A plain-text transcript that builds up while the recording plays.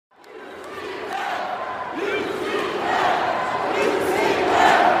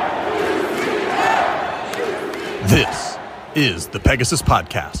is the Pegasus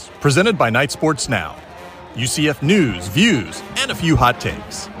Podcast, presented by Night Sports Now. UCF news, views, and a few hot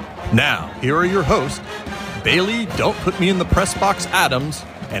takes. Now, here are your hosts, Bailey, don't put me in the press box, Adams,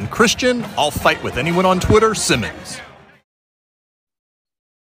 and Christian, I'll fight with anyone on Twitter, Simmons.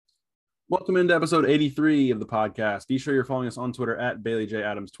 Welcome into episode 83 of the podcast. Be sure you're following us on Twitter at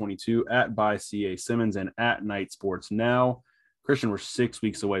BaileyJAdams22, at @ByCASimmons, and at Night Sports Now. Christian, we're 6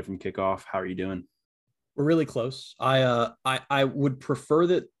 weeks away from kickoff. How are you doing? We're really close. I would prefer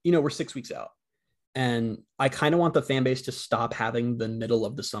that, we're 6 weeks out. And I kind of want the fan base to stop having the middle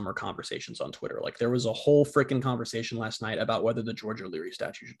of the summer conversations on Twitter. Like there was a whole freaking conversation last night about whether the George O'Leary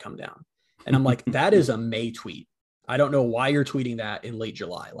statue should come down. And I'm like, that is a May tweet. I don't know why you're tweeting that in late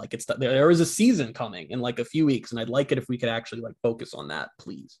July. Like there is a season coming in like a few weeks. And I'd like it if we could actually like focus on that,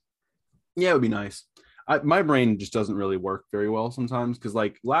 please. Yeah, it would be nice. My brain just doesn't really work very well sometimes. Cause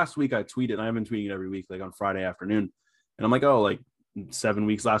like last week I tweeted, and I've been tweeting it every week, like on Friday afternoon. And I'm like, oh, like 7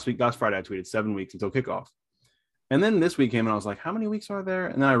 weeks last Friday, I tweeted 7 weeks until kickoff. And then this week came and I was like, how many weeks are there?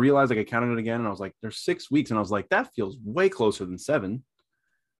 And then I realized like I counted it again and I was like, there's 6 weeks. And I was like, that feels way closer than 7.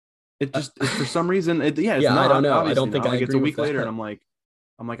 It just for some reason, it's not. I don't know. I don't think like it's a week later, that. and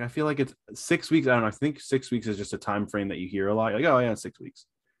I'm like, I feel like it's 6 weeks. I don't know. I think 6 weeks is just a time frame that you hear a lot. Like, oh yeah, 6 weeks,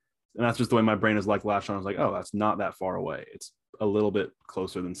 and that's just the way my brain is like latched on. I was like, oh, that's not that far away. It's a little bit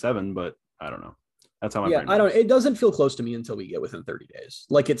closer than 7, but I don't know. That's how my brain works. It doesn't feel close to me until we get within 30 days.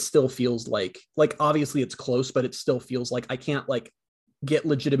 Like it still feels like obviously it's close, but it still feels like I can't like get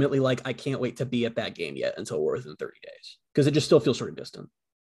legitimately like I can't wait to be at that game yet until we're within 30 days because it just still feels sort of distant.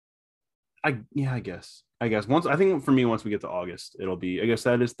 I guess once we get to August, it'll be, I guess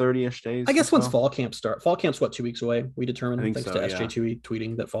that is 30-ish days. I guess once fall camp start. Fall camp's 2 weeks away. We determined thanks to SJ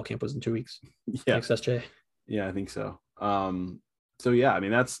tweeting that fall camp was in 2 weeks. Yeah. Thanks, SJ. Yeah, I think so. So yeah, I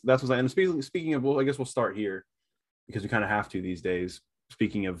mean that's what's like. And speaking of, well, I guess we'll start here because we kind of have to these days.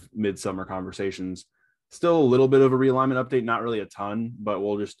 Speaking of midsummer conversations, still a little bit of a realignment update, not really a ton, but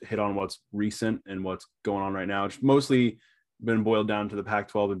we'll just hit on what's recent and what's going on right now. It's mostly been boiled down to the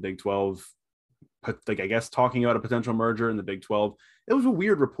Pac-12 and Big 12, like I guess talking about a potential merger in the Big 12. It was a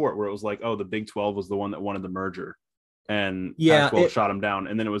weird report where it was like, oh, the Big 12 was the one that wanted the merger, and Pac-12 shot them down.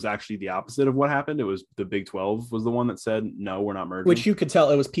 And then it was actually the opposite of what happened. It was the Big 12 was the one that said, no, we're not merging. Which you could tell,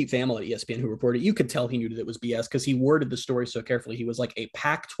 it was Pete Thamel at ESPN who reported. You could tell he knew that it was BS because he worded the story so carefully. He was like, a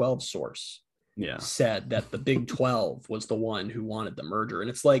Pac-12 source said that the Big 12 was the one who wanted the merger. And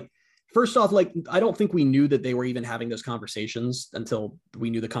it's like, first off, like, I don't think we knew that they were even having those conversations until we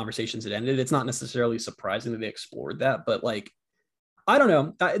knew the conversations had ended. It's not necessarily surprising that they explored that, but like, I don't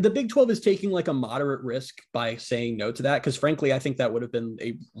know. The Big 12 is taking like a moderate risk by saying no to that. Cause frankly, I think that would have been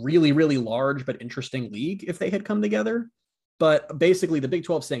a really, really large, but interesting league if they had come together. But basically the Big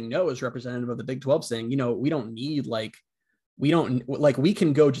 12 saying no is representative of the Big 12 saying, we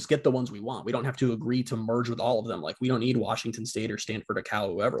can go just get the ones we want. We don't have to agree to merge with all of them. Like we don't need Washington State or Stanford or Cal,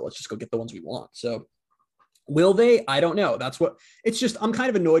 whoever. Let's just go get the ones we want. So will they? I don't know. That's what it's just. I'm kind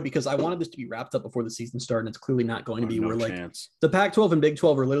of annoyed because I wanted this to be wrapped up before the season started. And it's clearly not going to be. Where like the Pac-12 and Big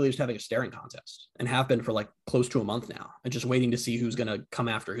 12 are literally just having a staring contest and have been for like close to a month now and just waiting to see who's going to come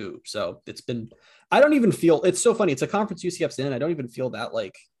after who. So I don't even feel, it's so funny. It's a conference UCF's in. I don't even feel that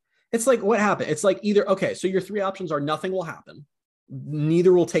like, it's like, what happened? It's like either, okay, so your 3 options are nothing will happen.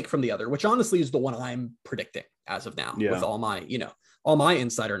 Neither will take from the other, which honestly is the one I'm predicting as of now with all my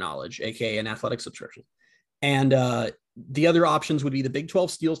insider knowledge, aka an athletic subscription. And the other options would be the Big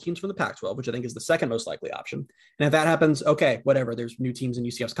 12 steals teams from the Pac-12, which I think is the second most likely option. And if that happens, okay, whatever. There's new teams in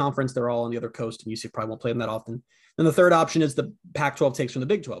UCF's conference. They're all on the other coast, and UCF probably won't play them that often. Then the third option is the Pac-12 takes from the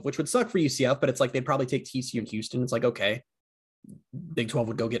Big 12, which would suck for UCF, but it's like they'd probably take TCU and Houston. It's like, okay, Big 12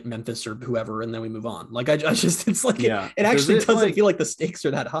 would go get Memphis or whoever, and then we move on. Like I just, it's like, it actually doesn't feel like the stakes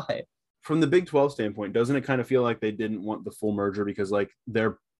are that high. From the Big 12 standpoint, doesn't it kind of feel like they didn't want the full merger because like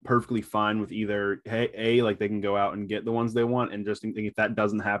they're perfectly fine with either, hey, like they can go out and get the ones they want, and just think if that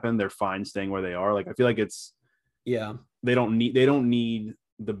doesn't happen, they're fine staying where they are. Like I feel like it's, they don't need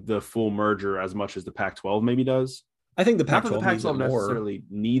the full merger as much as the Pac-12 maybe does. I think the Pac-12 necessarily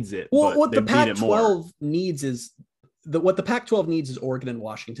needs it. Well, what the Pac-12 needs is what the Pac-12 needs is Oregon and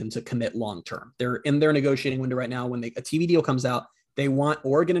Washington to commit long-term. They're in their negotiating window right now. When a TV deal comes out, they want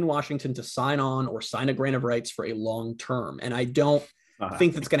Oregon and Washington to sign on or sign a grant of rights for a long term. And I don't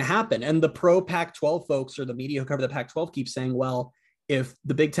think that's going to happen. And the pro Pac-12 folks or the media who cover the Pac-12 keep saying, well, if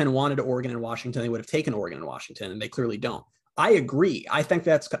the Big Ten wanted Oregon and Washington, they would have taken Oregon and Washington, and they clearly don't. I agree. I think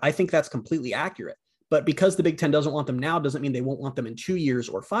that's completely accurate. But because the Big Ten doesn't want them now, doesn't mean they won't want them in 2 years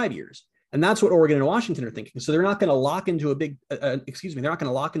or 5 years. And that's what Oregon and Washington are thinking. So they're not going to lock into they're not going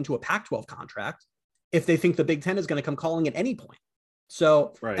to lock into a Pac-12 contract if they think the Big Ten is going to come calling at any point.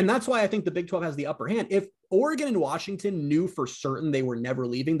 So, Right. And that's why I think the Big 12 has the upper hand. If Oregon and Washington knew for certain they were never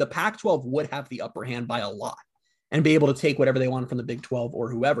leaving, the Pac-12 would have the upper hand by a lot and be able to take whatever they want from the Big 12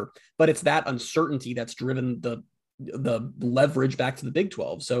 or whoever. But it's that uncertainty that's driven the leverage back to the Big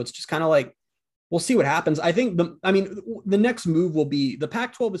 12. So it's just kind of like, we'll see what happens. I think the next move will be the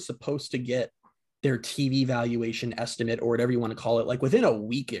Pac-12 is supposed to get their TV valuation estimate or whatever you want to call it, like within a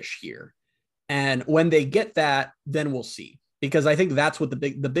weekish here. And when they get that, then we'll see. Because I think that's what the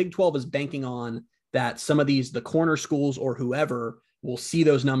Big 12 is banking on, that some of the corner schools or whoever will see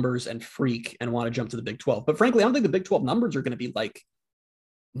those numbers and freak and want to jump to the Big 12. But frankly, I don't think the Big 12 numbers are going to be like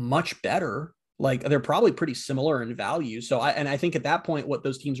much better. Like they're probably pretty similar in value. So I think at that point, what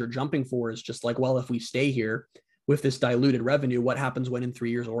those teams are jumping for is just like, well, if we stay here with this diluted revenue, what happens when in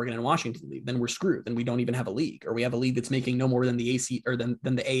 3 years Oregon and Washington leave? Then we're screwed. Then we don't even have a league, or we have a league that's making no more than the AC or than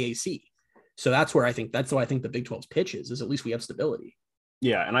the AAC. So that's why I think the Big 12's pitch is at least we have stability.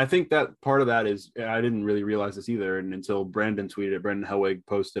 Yeah, and I think that part of that is, I didn't really realize this either, and until Brandon tweeted it. Brandon Helwig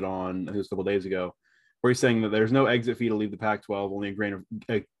posted on, I think it was a couple days ago, where he's saying that there's no exit fee to leave the Pac-12, only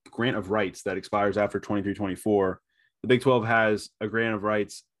a grant of rights that expires after 23-24. The Big 12 has a grant of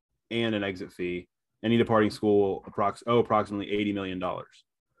rights and an exit fee. Any departing school approximately $80 million.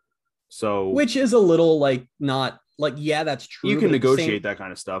 So, which is a little like not like, yeah, that's true. You can negotiate that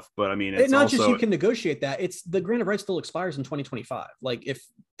kind of stuff, but I mean, it's not also, just you can negotiate that. It's the grant of rights still expires in 2025. Like if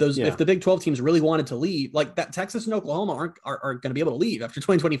the Big 12 teams really wanted to leave, like that, Texas and Oklahoma aren't going to be able to leave after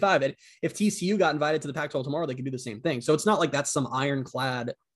 2025. And if TCU got invited to the Pac-12 tomorrow, they could do the same thing. So it's not like that's some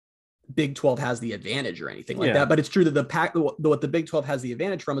ironclad Big 12 has the advantage or anything like that. But it's true that what the Big 12 has the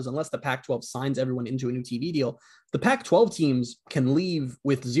advantage from is, unless the Pac-12 signs everyone into a new TV deal, the Pac-12 teams can leave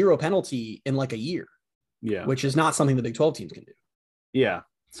with zero penalty in like a year. Yeah. Which is not something the Big 12 teams can do. Yeah.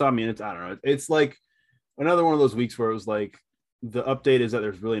 So, I mean, I don't know. It's like another one of those weeks where it was like, the update is that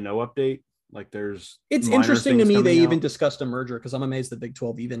there's really no update. Like it's interesting to me they even discussed a merger, because I'm amazed the Big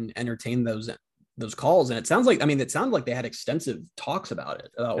 12 even entertained those calls. And it sounds like they had extensive talks about it,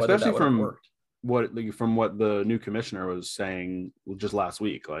 whether especially that would have worked. From what the new commissioner was saying just last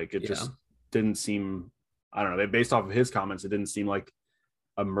week. Like it just didn't seem, I don't know, based off of his comments, it didn't seem like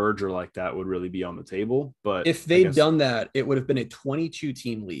a merger like that would really be on the table. But if they'd done that, it would have been a 22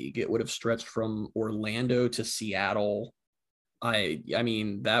 team league. It would have stretched from Orlando to Seattle. I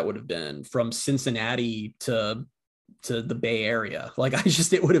mean, that would have been from Cincinnati to the Bay Area. Like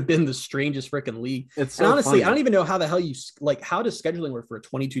it would have been the strangest freaking league. It's so honestly funny. I don't even know how the hell how does scheduling work for a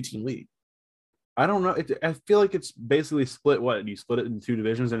 22 team league? I don't know. I feel like it's basically split. You split it into two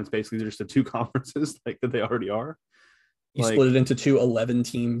divisions, and it's basically just the two conferences like that they already are. You split it into two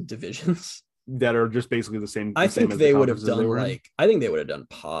 11-team divisions that are just basically the same. I think they would have done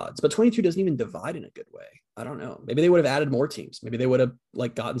pods, but 22 doesn't even divide in a good way. I don't know. Maybe they would have added more teams. Maybe they would have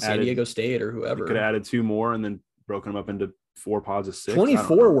gotten San Diego State or whoever. Could have added two more and then broken them up into 4 pods of 6.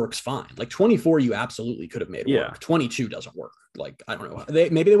 24 works fine. Like 24, you absolutely could have made work. 22 doesn't work. Like, I don't know.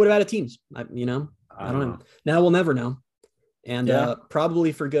 Maybe they would have added teams. I don't know. Now we'll never know. And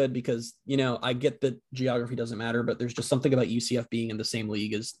probably for good, because, I get that geography doesn't matter, but there's just something about UCF being in the same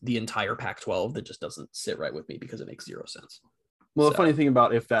league as the entire Pac-12 that just doesn't sit right with me, because it makes zero sense. Well, the funny thing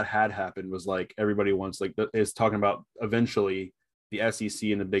about if that had happened was like everybody is talking about eventually the SEC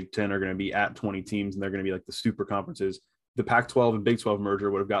and the Big Ten are going to be at 20 teams, and they're going to be like the super conferences. The Pac-12 and Big 12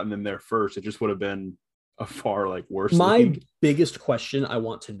 merger would have gotten them there first. It just would have been a far worse. My league. Biggest question I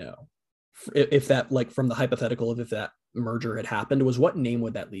want to know, if that, from the hypothetical of if that merger had happened, was what name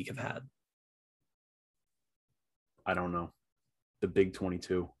would that league have had? I don't know. The Big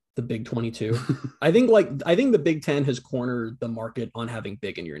 22. The Big 22. I think the Big 10 has cornered the market on having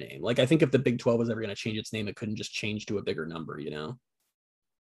big in your name. Like, I think if the Big 12 was ever going to change its name, it couldn't just change to a bigger number,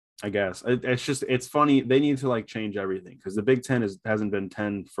 I guess it's funny. They need to change everything, because the Big 10 hasn't been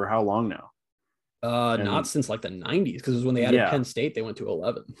 10 for how long now? Not since the 90s, because it was when they added Penn State, they went to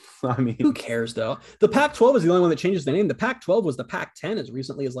 11. I mean, who cares though? The Pac-12 is the only one that changes the name. The Pac-12 was the Pac-10 as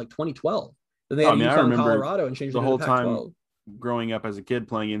recently as 2012. Then they had Utah and Colorado and changed the whole time. Growing up as a kid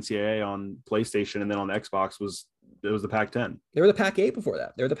playing NCAA on PlayStation and then on the Xbox was the Pac-10. They were the Pac-8 before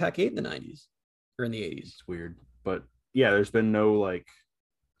that. They were the Pac-8 in the 90s or in the 80s. It's weird, but there's been no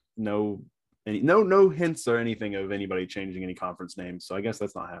hints or anything of anybody changing any conference names. So I guess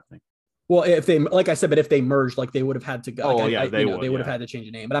that's not happening. Well, if they, like I said, but if they merged, they would have had to go. They would have had to change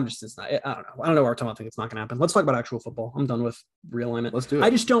the name. But it's not. I don't know. I don't know where I think it's not going to happen. Let's talk about actual football. I'm done with realignment. Let's do it. I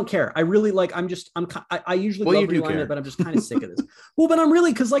just don't care. I really I usually love realignment, but I'm just kind of sick of this. Well, but I'm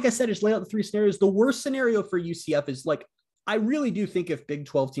really, because like I said, just lay out the 3 scenarios. The worst scenario for UCF is I really do think if Big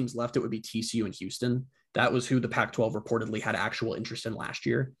 12 teams left, it would be TCU and Houston. That was who the Pac-12 reportedly had actual interest in last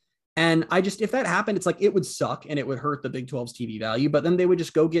year. And if that happened, it's like, it would suck and it would hurt the Big 12's TV value, but then they would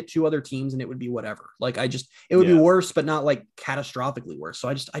just go get 2 other teams and it would be whatever. Like, it would be worse, but not like catastrophically worse. So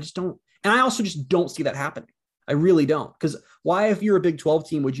I just don't, and I also just don't see that happening. I really don't. Because why, if you're a Big 12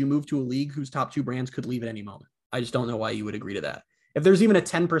 team, would you move to a league whose top 2 brands could leave at any moment? I just don't know why you would agree to that. If there's even a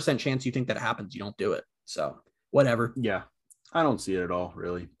 10% chance you think that happens, you don't do it. So whatever. Yeah, I don't see it at all,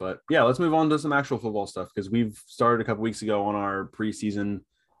 really. But yeah, let's move on to some actual football stuff, because we've started a couple weeks ago on our preseason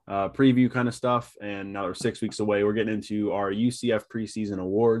preview kind of stuff. And now we're 6 weeks away. We're getting into our UCF preseason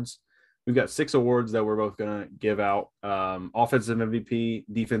awards. We've got 6 awards that we're both going to give out. Offensive MVP,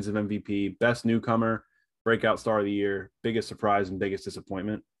 defensive MVP, best newcomer, breakout star of the year, biggest surprise, and biggest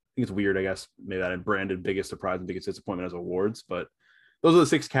disappointment. I think it's weird, I guess, maybe that I branded biggest surprise and biggest disappointment as awards, but those are the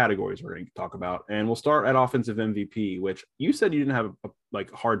 6 categories we're going to talk about. And we'll start at offensive MVP, which you said you didn't have a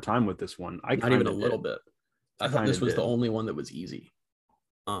hard time with this one. Not even a little bit. I thought this was the only one that was easy.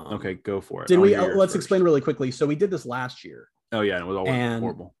 Okay, go for it. Did we? Let's explain really quickly. So we did this last year. Oh yeah, and it was all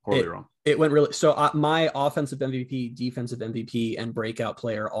horribly wrong. It went really. So my offensive MVP, defensive MVP, and breakout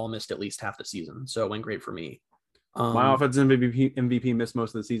player all missed at least half the season. So it went great for me. My offensive MVP missed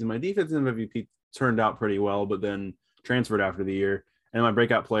most of the season. My defensive MVP turned out pretty well, but then transferred after the year. And my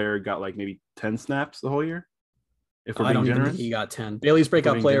breakout player got like maybe 10 snaps the whole year. If we're being generous, he got 10. Bailey's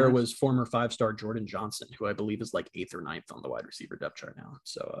breakout player was former 5-star Jordan Johnson, who I believe is like 8th or 9th on the wide receiver depth chart now.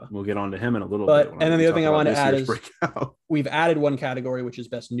 So we'll get on to him in a little bit. And then the other thing I want to add is we've added one category, which is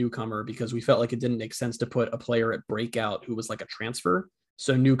best newcomer, because we felt like it didn't make sense to put a player at breakout who was like a transfer.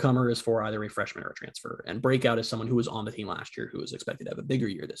 So newcomer is for either a freshman or a transfer, and breakout is someone who was on the team last year who was expected to have a bigger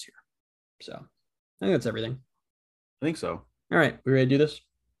year this year. So I think that's everything. I think so. All right, we ready to do this?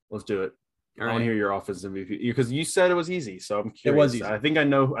 Let's do it. All I right. want to hear your offensive MVP, because you said it was easy, so I'm curious. It was easy. I think I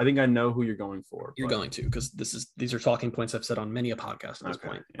know who you're going for. You're going to, because these are talking points I've said on many a podcast at this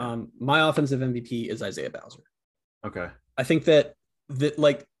point. Yeah. My offensive MVP is Isaiah Bowser. Okay. I think that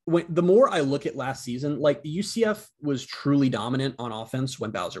like the more I look at last season, like UCF was truly dominant on offense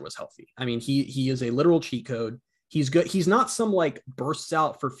when Bowser was healthy. I mean, he is a literal cheat code. He's good. He's not some like bursts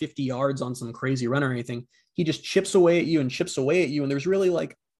out for 50 yards on some crazy run or anything. He just chips away at you. And there's really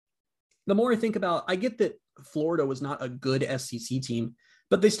like, the more I think about, I get that Florida was not a good SEC team,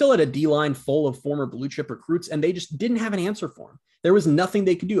 but they still had a D-line full of former blue chip recruits, and they just didn't have an answer for him. There was nothing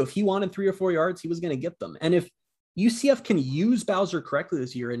they could do. If he wanted 3 or 4 yards, he was going to get them. And if UCF can use Bowser correctly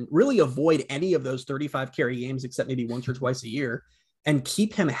this year and really avoid any of those 35 carry games, except maybe once or twice a year, and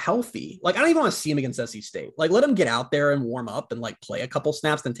keep him healthy. Like, I don't even want to see him against SC State. Like, let him get out there and warm up and like play a couple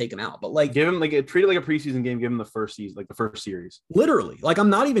snaps, then take him out. But like, give him treat it like a preseason game. Give him the first season, like the first series. Literally, like, I'm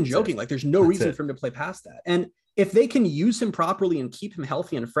not even joking. Like, there's no reason for him to play past that. And if they can use him properly and keep him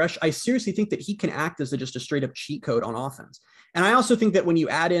healthy and fresh, I seriously think that he can act as just a straight up cheat code on offense. And I also think that when you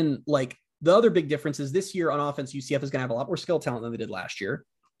add in like the other big difference is this year on offense, UCF is going to have a lot more skill talent than they did last year.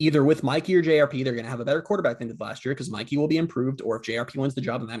 Either with Mikey or JRP, they're going to have a better quarterback than they did last year because Mikey will be improved, or if JRP wins the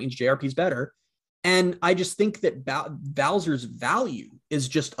job, then that means JRP's better. And I just think that Bowser's value is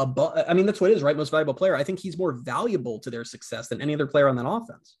just above. I mean, that's what it is, right? Most valuable player. I think he's more valuable to their success than any other player on that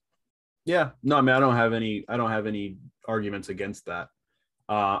offense. Yeah, no, I mean, I don't have any arguments against that.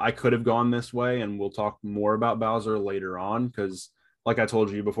 I could have gone this way, and we'll talk more about Bowser later on because, like I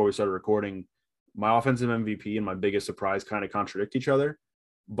told you before we started recording, my offensive MVP and my biggest surprise kind of contradict each other.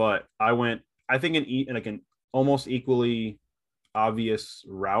 But I went, I think, in like an almost equally obvious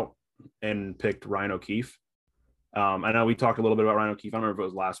route and picked Ryan O'Keefe. I know we talked a little bit about Ryan O'Keefe. I don't remember if it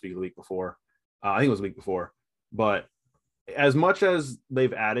was last week or the week before. I think it was the week before. But as much as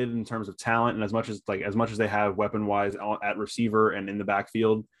they've added in terms of talent, and as much as they have weapon-wise at receiver and in the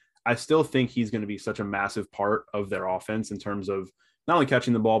backfield, I still think he's going to be such a massive part of their offense in terms of not only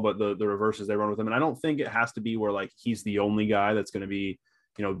catching the ball, but the reverses they run with him. And I don't think it has to be where like he's the only guy that's going to be,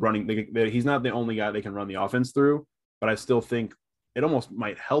 running. He's not the only guy they can run the offense through, but I still think it almost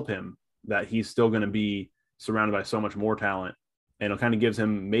might help him that he's still going to be surrounded by so much more talent, and it kind of gives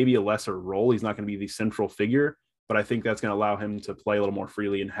him maybe a lesser role. He's not going to be the central figure, but I think that's going to allow him to play a little more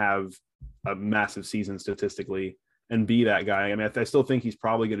freely and have a massive season statistically and be that guy. I mean, I still think he's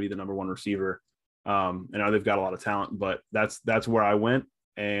probably going to be the number one receiver. And I know they've got a lot of talent, but that's where I went.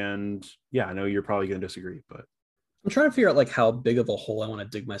 And yeah, I know you're probably going to disagree, but I'm trying to figure out like how big of a hole I want to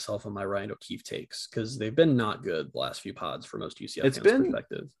dig myself on my Ryan O'Keefe takes, because they've been not good the last few pods for most UCF fans'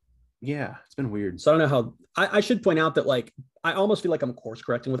 perspective. Yeah, it's been weird. So I don't know how I should point out that like I almost feel like I'm course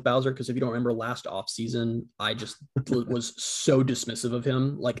correcting with Bowser, because if you don't remember last offseason, I just was so dismissive of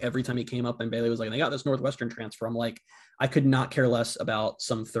him. Like every time he came up and Bailey was like, they got this Northwestern transfer. I'm like, I could not care less about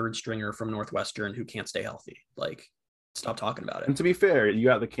some third stringer from Northwestern who can't stay healthy. Like, stop talking about it. And to be fair, you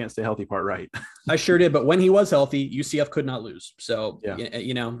got the can't stay healthy part right. I sure did. But when he was healthy, UCF could not lose. So, yeah.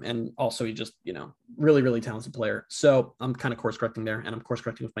 you know, and also he just, you know, really, really talented player. So I'm kind of course correcting there, and I'm course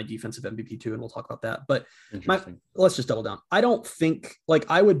correcting with my defensive MVP too. And we'll talk about that. But let's just double down. I don't think, like,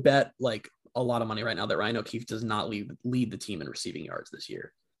 I would bet like a lot of money right now that Ryan O'Keefe does not lead the team in receiving yards this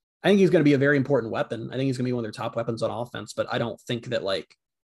year. I think he's going to be a very important weapon. I think he's going to be one of their top weapons on offense, but I don't think that, like,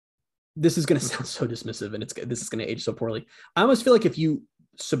 this is going to sound so dismissive and this is going to age so poorly. I almost feel like if you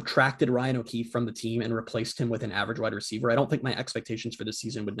subtracted Ryan O'Keefe from the team and replaced him with an average wide receiver, I don't think my expectations for this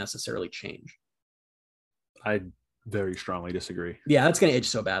season would necessarily change. I very strongly disagree. Yeah, that's going to age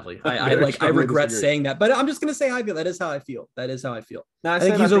so badly. I regret saying that, but I'm just going to say how I feel. That is how I feel. I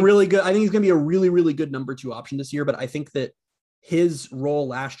think he's going to be a really, really good number 2 option this year, but I think that his role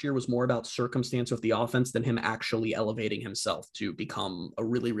last year was more about circumstance with the offense than him actually elevating himself to become a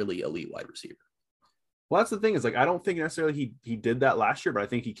really, really elite wide receiver. Well, that's the thing, is like, I don't think necessarily he did that last year, but I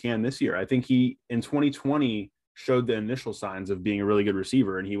think he can this year. I think he in 2020 showed the initial signs of being a really good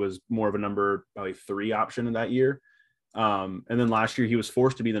receiver, and he was more of a number probably 3 option in that year. And then last year he was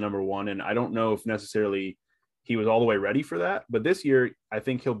forced to be the number 1. And I don't know if necessarily he was all the way ready for that, but this year I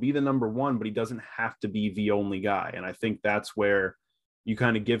think he'll be the number 1, but he doesn't have to be the only guy. And I think that's where you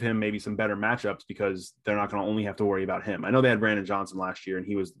kind of give him maybe some better matchups, because they're not going to only have to worry about him. I know they had Brandon Johnson last year, and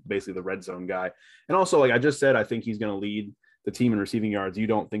he was basically the red zone guy. And also, like I just said, I think he's going to lead the team in receiving yards. You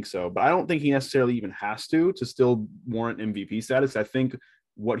don't think so, but I don't think he necessarily even has to still warrant MVP status. I think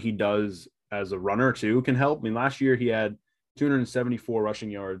what he does as a runner too can help. I mean, last year he had 274 rushing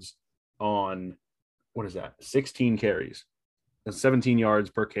yards on, 16 carries. That's 17 yards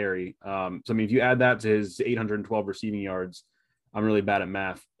per carry. So I mean, if you add that to his 812 receiving yards, I'm really bad at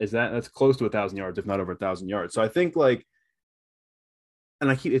math. That's close to 1,000 yards, if not over 1,000 yards. So I think, like, and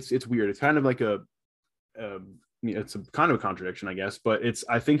it's weird. It's kind of like it's a kind of a contradiction, I guess, but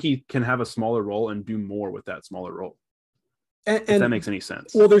I think he can have a smaller role and do more with that smaller role. If that makes any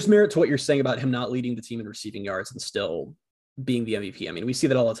sense. Well, there's merit to what you're saying about him not leading the team in receiving yards and still being the MVP. I mean, we see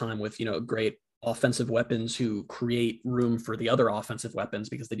that all the time with, great offensive weapons who create room for the other offensive weapons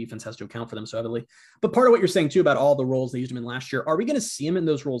because the defense has to account for them so heavily. But part of what you're saying too about all the roles they used him in last year, are we going to see him in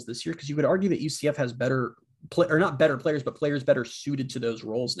those roles this year? Because you could argue that UCF has not better players, but players better suited to those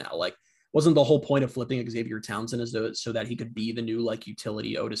roles now. Like, wasn't the whole point of flipping Xavier Townsend so that he could be the new, like,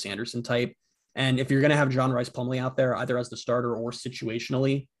 utility Otis Anderson type? And if you're going to have John Rice Plumlee out there, either as the starter or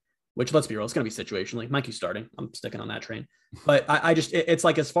situationally, which, let's be real, it's going to be situationally. Mikey's starting. I'm sticking on that train. But it's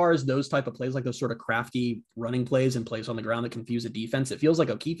like, as far as those type of plays, like those sort of crafty running plays and plays on the ground that confuse the defense, it feels like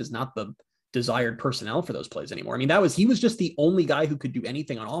O'Keefe is not the desired personnel for those plays anymore. I mean, he was just the only guy who could do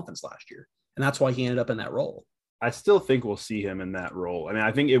anything on offense last year. And that's why he ended up in that role. I still think we'll see him in that role. I mean,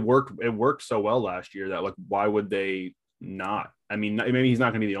 I think it worked so well last year that, like, why would they not? I mean, maybe he's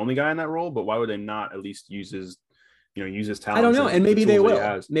not going to be the only guy in that role, but why would they not at least use his talent? I don't know. And maybe they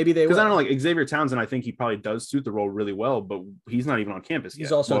will. Maybe they will. Because I don't know, like Xavier Townsend, I think he probably does suit the role really well, but he's not even on campus yet.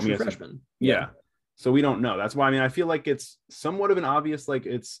 He's also a true freshman. Yeah. So we don't know. That's why, I mean, I feel like it's somewhat of an obvious, like,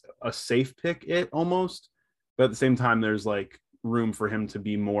 it's a safe pick almost, but at the same time, there's like room for him to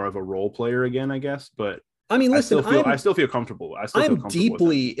be more of a role player again, I guess. But I mean, listen, I still feel comfortable. I'm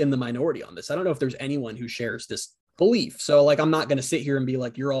deeply in the minority on this. I don't know if there's anyone who shares this belief. So, like, I'm not going to sit here and be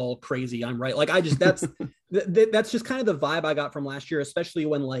like, you're all crazy, I'm right. Like, that's that's just kind of the vibe I got from last year, especially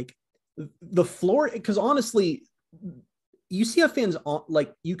when, like, the floor, because honestly, UCF fans,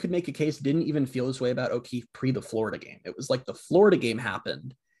 like, you could make a case, didn't even feel this way about O'Keefe pre the Florida game. It was like the Florida game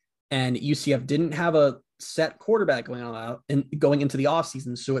happened and UCF didn't have a set quarterback going into the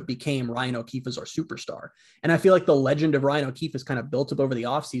offseason, so it became Ryan O'Keefe as our superstar. And I feel like the legend of Ryan O'Keefe is kind of built up over the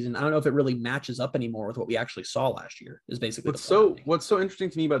offseason. I don't know if it really matches up anymore with what we actually saw last year, is basically what's so interesting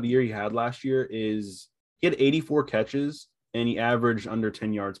to me about the year he had last year is he had 84 catches and he averaged under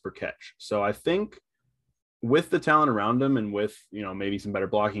 10 yards per catch. So I think with the talent around him and with, maybe some better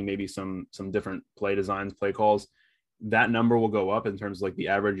blocking, maybe some different play designs, play calls, that number will go up in terms of, like, the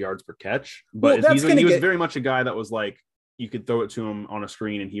average yards per catch. But he was very much a guy that was like, you could throw it to him on a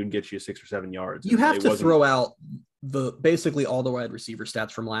screen and he would get you 6 or 7 yards. You have to throw out basically all the wide receiver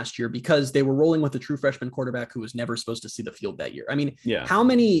stats from last year, because they were rolling with a true freshman quarterback who was never supposed to see the field that year. I mean,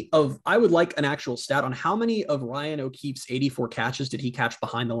 I would like an actual stat on how many of Ryan O'Keefe's 84 catches did he catch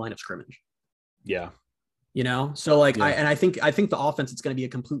behind the line of scrimmage? Yeah. you know? So like, Yeah. I think the offense, it's going to be a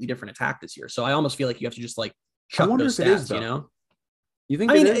completely different attack this year. So I almost feel like you have to just like I chuck wonder those if it is, stats, though. you know? You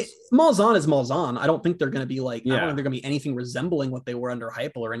think I mean, it is? Malzahn is Malzahn. I don't think they're going to be like, I don't Yeah. think they're going to be anything resembling what they were under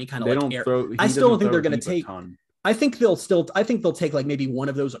Heupel or any kind of They like don't air. throw. I still don't think they're going going to take. I think they'll take like maybe one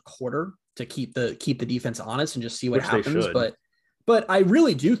of those a quarter to keep the defense honest and just see what Which they happens. should. But I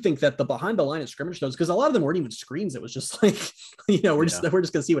really do think that the behind the line of scrimmage those, because a lot of them weren't even screens. It was just like, we're just going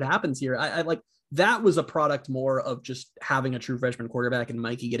to see what happens here. I like that was a product more of just having a true freshman quarterback and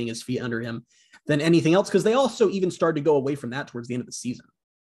Mikey getting his feet under him than anything else. Because they also even started to go away from that towards the end of the season,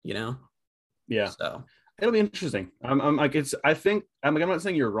 Yeah. So it'll be interesting. I'm not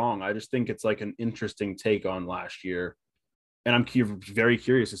saying you're wrong. I just think it's like an interesting take on last year. And I'm very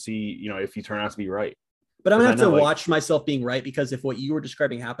curious to see, if you turn out to be right. But I'm going to have to watch myself being right, because if what you were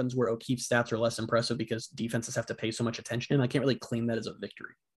describing happens where O'Keefe's stats are less impressive because defenses have to pay so much attention, I can't really claim that as a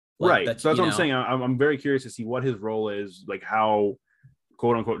victory. Right. So that's what I'm saying. I'm very curious to see what his role is, like how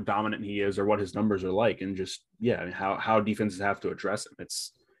quote unquote dominant he is or what his numbers are like. And just, how defenses have to address him.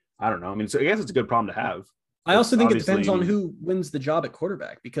 I don't know. I mean, I guess it's a good problem to have. I also think it depends on who wins the job at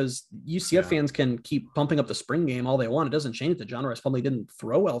quarterback, because UCF fans can keep pumping up the spring game all they want. It doesn't change that John Rice Plumlee didn't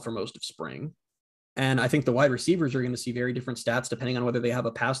throw well for most of spring. And I think the wide receivers are going to see very different stats depending on whether they have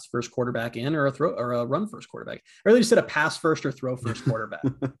a pass first quarterback in or a run first quarterback. Or they just said a pass first or throw first quarterback.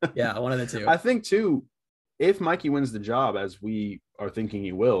 Yeah, one of the two. I think too, if Mikey wins the job, as we are thinking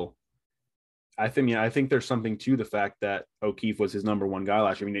he will, I think there's something to the fact that O'Keefe was his number one guy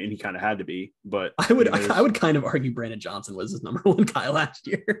last year. I mean, and he kind of had to be, but I would kind of argue Brandon Johnson was his number one guy last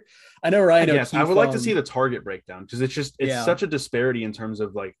year. I know Ryan O'Keefe. I would like to see the target breakdown, because it's such a disparity in terms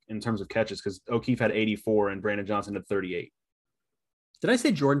of catches, because O'Keefe had 84 and Brandon Johnson had 38. Did I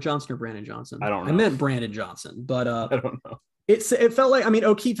say Jordan Johnson or Brandon Johnson? I don't know. I meant Brandon Johnson, but I don't know. It felt like,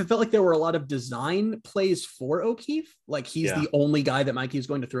 O'Keefe, it felt like there were a lot of design plays for O'Keefe. Like he's the only guy that Mikey is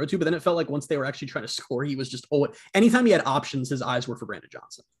going to throw to, but then it felt like once they were actually trying to score, he was just, anytime he had options, his eyes were for Brandon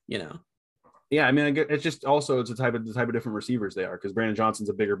Johnson, Yeah. I mean, it's just also, the type of different receivers they are, because Brandon Johnson's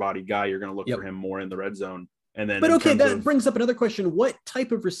a bigger bodied guy. You're going to look for him more in the red zone. And then, but okay, that brings up another question. What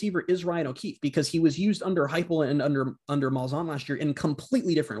type of receiver is Ryan O'Keefe? Because he was used under Heupel and under Malzahn last year in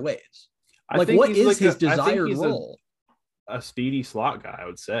completely different ways. Like, what is his desired role? A speedy slot guy, I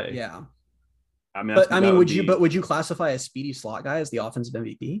would say. Yeah. Would you classify a speedy slot guy as the offensive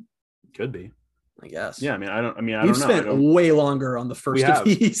MVP? Could be, I guess. Yeah. I don't know. We've spent way longer on the first of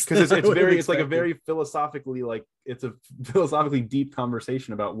these, because it's like a very philosophically, it's a philosophically deep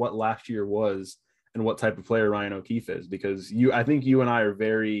conversation about what last year was and what type of player Ryan O'Keefe is, because I think you and I are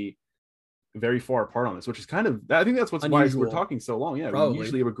very, very far apart on this, which is I think that's why we're talking so long. Yeah. Probably. We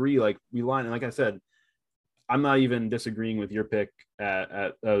usually agree, we line. And like I said, I'm not even disagreeing with your pick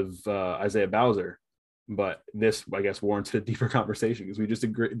of Isaiah Bowser, but this, I guess, warrants a deeper conversation because we just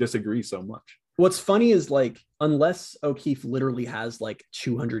disagree so much. What's funny is, unless O'Keefe literally has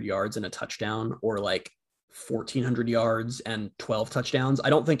 200 yards and a touchdown, or 1,400 yards and 12 touchdowns, I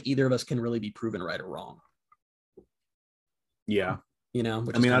don't think either of us can really be proven right or wrong. Yeah. Which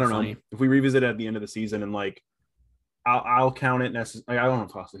I don't know if we revisit it at the end of the season and I'll count it I don't know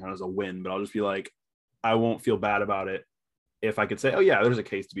if I'll count it as a win, but I'll just be I won't feel bad about it if I could say, oh yeah, there's a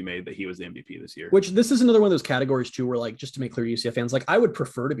case to be made that he was the MVP this year. Which this is another one of those categories too, where just to make clear, UCF fans, I would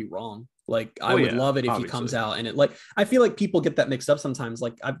prefer to be wrong. I would love it if he comes out and it I feel like people get that mixed up sometimes.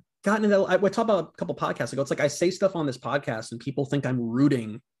 I've gotten into I talked about a couple podcasts ago. It's I say stuff on this podcast and people think I'm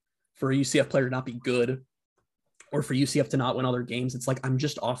rooting for a UCF player to not be good or for UCF to not win all their games. It's I'm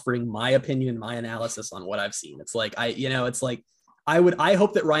just offering my opinion, my analysis on what I've seen. It's I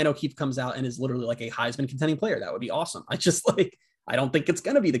hope that Ryan O'Keefe comes out and is literally a Heisman contending player. That would be awesome. I don't think it's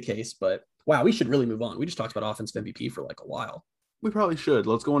going to be the case, but wow, we should really move on. We just talked about offensive MVP for a while. We probably should.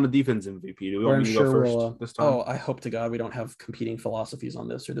 Let's go on to defense MVP. Do we want me to go first this time? Oh, I hope to God we don't have competing philosophies on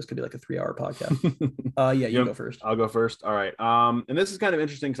this, or this could be a 3-hour podcast. You go first. I'll go first. All right. And this is kind of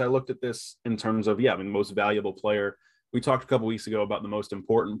interesting because I looked at this in terms of, most valuable player. We talked a couple weeks ago about the most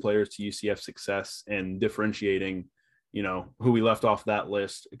important players to UCF success and differentiating who we left off that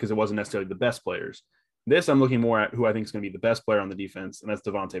list because it wasn't necessarily the best players. This, I'm looking more at who I think is going to be the best player on the defense, and that's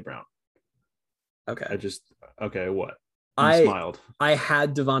Devontae Brown. Okay. What? I smiled. I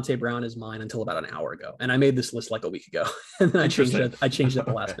had Devontae Brown as mine until about an hour ago, and I made this list a week ago, and then I changed it at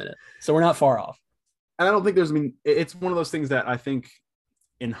the last minute. So we're not far off. And I don't think it's one of those things that I think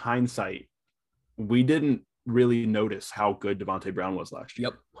in hindsight, we didn't really notice how good Devontae Brown was last year.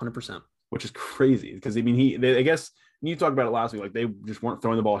 Yep, 100%. Which is crazy because I guess you talked about it last week, they just weren't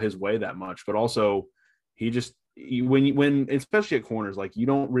throwing the ball his way that much, but also when especially at corners, you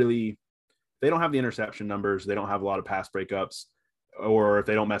don't really they don't have the interception numbers, they don't have a lot of pass breakups, or if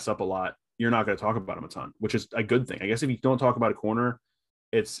they don't mess up a lot, you're not going to talk about them a ton, which is a good thing. I guess if you don't talk about a corner,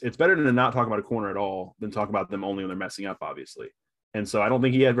 it's better to not talk about a corner at all than talk about them only when they're messing up, obviously. And so I don't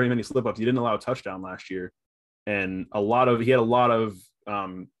think he had very many slip ups. He didn't allow a touchdown last year, and he had a lot of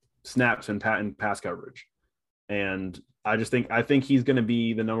snaps and pass coverage. And I think he's going to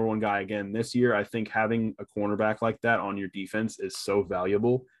be the number one guy again this year. I think having a cornerback like that on your defense is so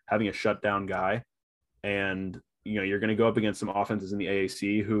valuable, having a shutdown guy. And, you're going to go up against some offenses in the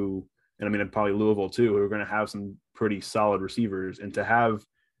AAC and probably Louisville too, who are going to have some pretty solid receivers. And to have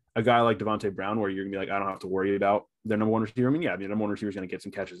a guy like Devontae Brown, where you're going to be like, I don't have to worry about their number one receiver. Number one receiver is going to get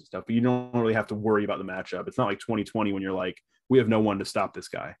some catches and stuff, but you don't really have to worry about the matchup. It's not like 2020 when you're like, we have no one to stop this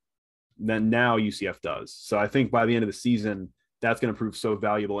guy. Then now UCF does. So I think by the end of the season, that's going to prove so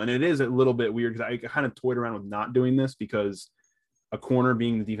valuable. And it is a little bit weird because I kind of toyed around with not doing this because a corner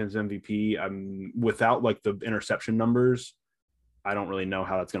being the defensive MVP, without like the interception numbers, I don't really know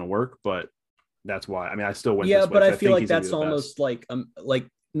how that's going to work, but that's why. I still went. Yeah, this way, but I feel like that's almost like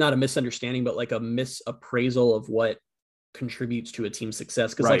not a misunderstanding, but like a misappraisal of what contributes to a team's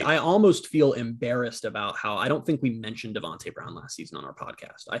success. Because I almost feel embarrassed about how I don't think we mentioned Devontae Brown last season on our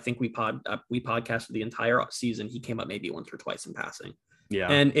podcast. I think we podcasted the entire season. He came up maybe once or twice in passing. Yeah,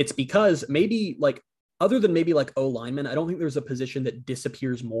 and it's because maybe like other than maybe like O lineman, I don't think there's a position that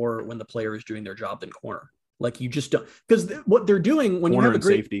disappears more when the player is doing their job than corner. Like you just don't, because what they're doing when you have a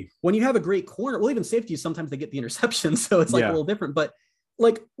great safety, when you have a great corner, well, even safety, sometimes they get the interception, so it's like a little different. But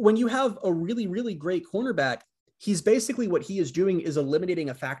like when you have a really, really great cornerback, he's basically what he is doing is eliminating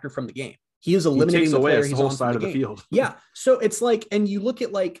a factor from the game. He is eliminating the player he's the whole on side of the field. Yeah. So it's like, and you look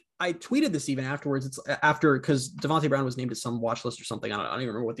at like, I tweeted this even afterwards. It's after, because Devontae Brown was named to some watch list or something. I don't even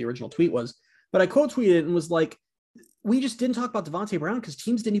remember what the original tweet was, but I quote tweeted it and was like, we just didn't talk about Devontae Brown because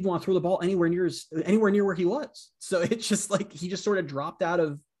teams didn't even want to throw the ball anywhere near where he was. So it's just like, he just sort of dropped out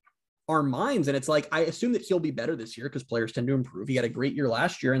of our minds. And it's like, I assume that he'll be better this year because players tend to improve. He had a great year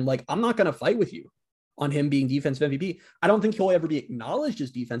last year. And like, I'm not going to fight with you on him being defensive MVP. I don't think he'll ever be acknowledged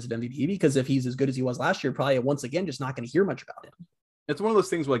as defensive MVP because if he's as good as he was last year, probably once again, just not going to hear much about him. It's one of those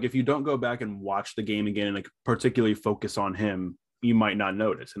things where, like, if you don't go back and watch the game again and like particularly focus on him, you might not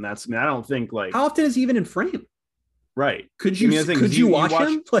notice. And that's, I don't think like, how often is he even in frame? Right. Could you watch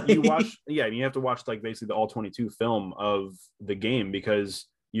him? You watch, yeah. You have to watch like basically the all 22 film of the game because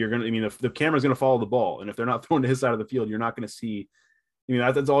you're going to, the camera's going to follow the ball. And if they're not throwing to his side of the field, you're not going to see,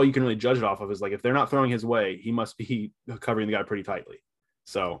 that's all you can really judge it off of is like, if they're not throwing his way, he must be covering the guy pretty tightly.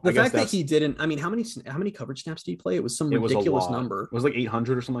 So the fact that he didn't, how many coverage snaps did he play? It was some ridiculous number. It was like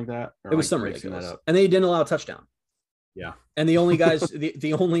 800 or something like that. It was some ridiculous. And they didn't allow a touchdown. Yeah. And the only guys,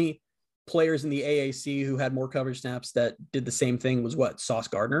 the only players in the AAC who had more coverage snaps that did the same thing was what? Sauce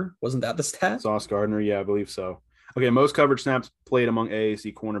Gardner? Wasn't that the stat? Sauce Gardner. Yeah, I believe so. Okay. Most coverage snaps played among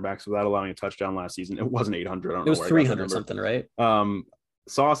AAC cornerbacks without allowing a touchdown last season. It wasn't 800. I don't know. It was 300 something, right?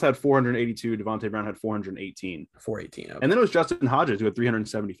 Sauce had 482. Devontae Brown had 418. 418. Okay. And then it was Justin Hodges who had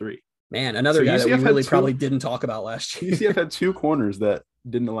 373. Man, another guy that we really probably didn't talk about last year. UCF had two corners that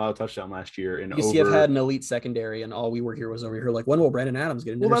didn't allow a touchdown last year. And UCF had an elite secondary, and all we were here was over here like, when will Brandon Adams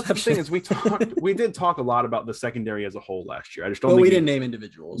get an interception? That's the thing is we did talk a lot about the secondary as a whole last year. I just don't. Well, we didn't name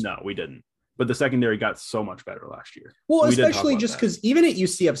individuals. No, we didn't. But the secondary got so much better last year. Well, especially just because even at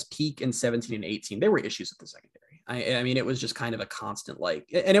UCF's peak in 17 and 18, there were issues with the secondary. I mean, it was just kind of a constant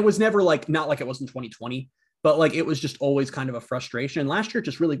and it was never like, not like it was in 2020, but like it was just always kind of a frustration. And last year it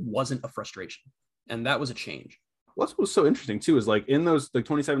just really wasn't a frustration. And that was a change. What was so interesting too is like in those like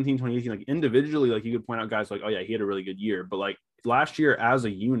 2017, 2018, like individually, like you could point out guys like, oh yeah, he had a really good year. But like last year as a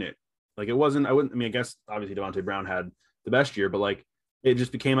unit, like it wasn't, I guess obviously Devontae Brown had the best year, but like it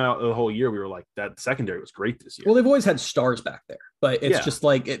just became out the whole year. We were like, that secondary was great this year. Well, they've always had stars back there, but it's just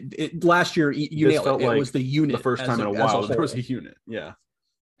like it last year, you nailed it. It was the unit. The first time in a while, there was a unit. Yeah.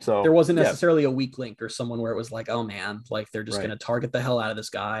 So there wasn't necessarily a weak link or someone where it was like, oh man, like they're just going to target the hell out of this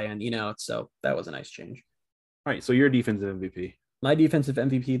guy. And, so that was a nice change. All right. So your defensive MVP. My defensive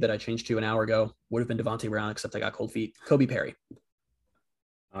MVP that I changed to an hour ago would have been Devontae Brown, except I got cold feet. Kobe Perry.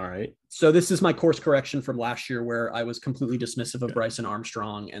 All right. So this is my course correction from last year where I was completely dismissive of Bryson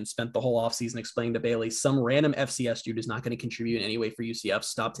Armstrong and spent the whole offseason explaining to Bailey, some random FCS dude is not going to contribute in any way for UCF.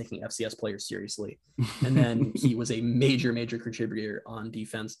 Stop taking FCS players seriously. And then he was a major, major contributor on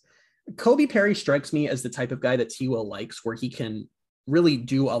defense. Kobe Perry strikes me as the type of guy that T-Will likes, where he can really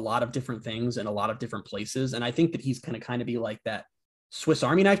do a lot of different things in a lot of different places. And I think that he's going to kind of be like that Swiss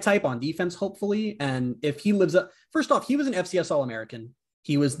Army knife type on defense, hopefully. And if he lives up, first off, he was an FCS All-American.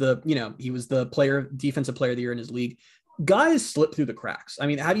 He was the defensive player of the year in his league. guys slip through the cracks. I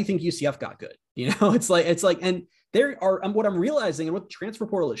mean, how do you think UCF got good? It's like, and there are, what I'm realizing and what the transfer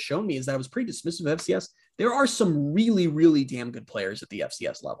portal has shown me is that I was pretty dismissive of FCS. There are some really, really damn good players at the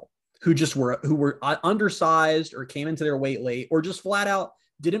FCS level who were undersized or came into their weight late or just flat out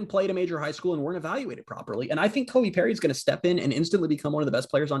didn't play at a major high school and weren't evaluated properly. And I think Kobe Perry is going to step in and instantly become one of the best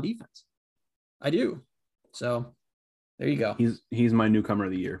players on defense. I do. So there you go. He's my newcomer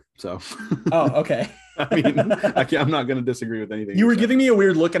of the year. So. Oh, okay. I mean, I'm not going to disagree with anything. You were giving me a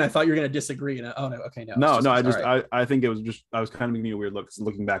weird look, and I thought you were going to disagree. And oh no, okay, no. I think it was just I was kind of giving you a weird look.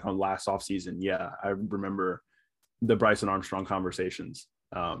 Looking back on last offseason, yeah, I remember the Bryson Armstrong conversations.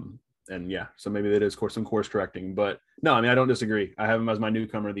 And yeah, so maybe that is some course correcting. But no, I mean, I don't disagree. I have him as my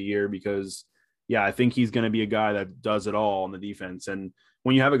newcomer of the year because, yeah, I think he's going to be a guy that does it all on the defense. And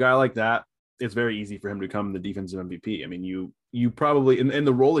when you have a guy like that, it's very easy for him to become the defensive MVP. I mean, you probably in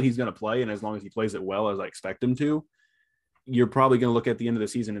the role that he's going to play, and as long as he plays it well as I expect him to, you're probably going to look at the end of the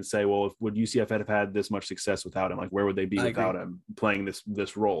season and say, well, would UCF have had this much success without him? Like, where would they be without him playing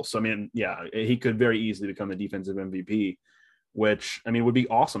this role? So I mean, yeah, he could very easily become the defensive MVP, which I mean would be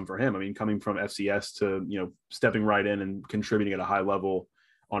awesome for him. I mean, coming from FCS to stepping right in and contributing at a high level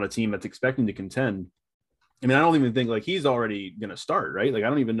on a team that's expecting to contend. I mean, I don't even think like he's already going to start, right? Like, I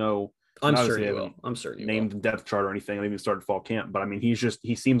don't even know. I'm certain he will. Named the depth chart or anything. I haven't even started fall camp, but I mean, he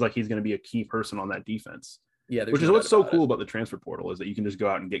seems like he's going to be a key person on that defense. Yeah, which is what's so cool about the transfer portal is that you can just go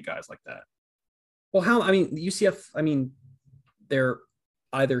out and get guys like that. Well, UCF, I mean, they're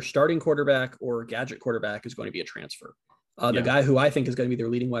either starting quarterback or gadget quarterback is going to be a transfer. The guy who I think is going to be their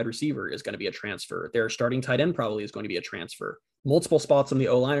leading wide receiver is going to be a transfer. Their starting tight end probably is going to be a transfer. Multiple spots on the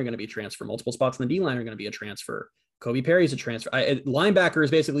O-line are going to be a transfer. Multiple spots on the D-line are going to be a transfer. Kobe Perry's a transfer. Linebacker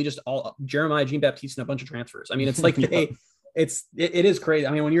is basically just all Jeremiah Jean-Baptiste and a bunch of transfers. I mean, it's like it is crazy.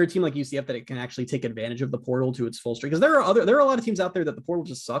 I mean, when you're a team like UCF that it can actually take advantage of the portal to its full strength, because there are a lot of teams out there that the portal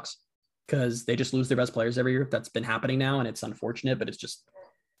just sucks because they just lose their best players every year. That's been happening now, and it's unfortunate, but it's just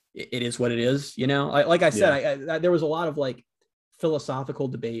it is what it is. Like I said, there was a lot of like philosophical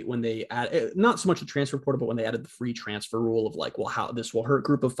debate when they add not so much the transfer portal, but when they added the free transfer rule of like, well, how this will hurt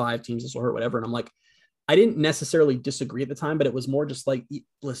group of 5 teams, this will hurt whatever, and I'm like, I didn't necessarily disagree at the time, but it was more just like,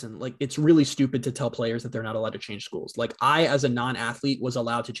 listen, like it's really stupid to tell players that they're not allowed to change schools. Like I, as a non-athlete, was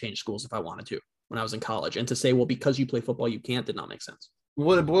allowed to change schools if I wanted to when I was in college, and to say, well, because you play football, you can't, did not make sense.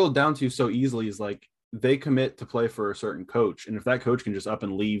 What it boiled down to so easily is like they commit to play for a certain coach, and if that coach can just up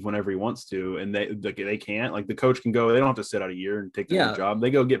and leave whenever he wants to, and they can't, like the coach can go, they don't have to sit out a year and take their job. They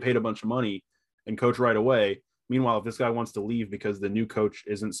go get paid a bunch of money and coach right away. Meanwhile, if this guy wants to leave because the new coach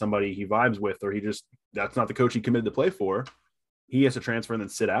isn't somebody he vibes with, or that's not the coach he committed to play for, he has to transfer and then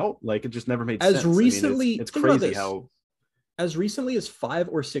sit out. Like it just never made sense. It's crazy how. As recently as 5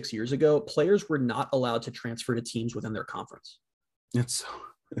 or 6 years ago, players were not allowed to transfer to teams within their conference. It's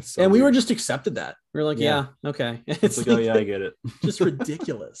so and weird. we were just accepted that. We were like, yeah okay. It's like, oh yeah, I get it. Just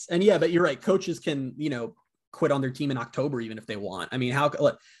ridiculous. And yeah, but you're right. Coaches can, quit on their team in October, even if they want. I mean,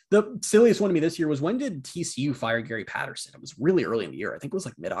 the silliest one to me this year was, when did TCU fire Gary Patterson? It was really early in the year. I think it was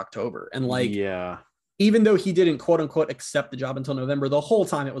like mid-October. And even though he didn't quote unquote accept the job until November, the whole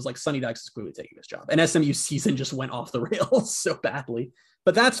time it was like Sonny Dykes is clearly taking this job. And SMU's season just went off the rails so badly,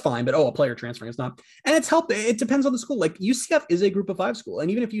 but that's fine. But a player transferring is not, and it's helped. It depends on the school. Like UCF is a group of 5 school.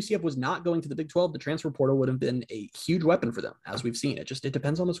 And even if UCF was not going to the Big 12, the transfer portal would have been a huge weapon for them, as we've seen. It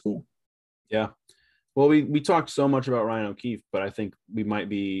depends on the school. Yeah. Well, we talked so much about Ryan O'Keefe, but I think we might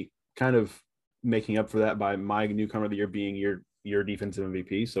be kind of making up for that by my newcomer of the year being your defensive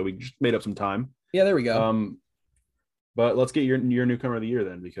MVP. So we just made up some time. Yeah, there we go. But let's get your newcomer of the year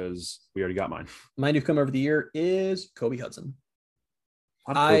then, because we already got mine. My newcomer of the year is Kobe Hudson.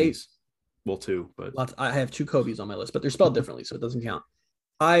 Well, 2, but I have 2 Kobe's on my list, but they're spelled differently, so it doesn't count.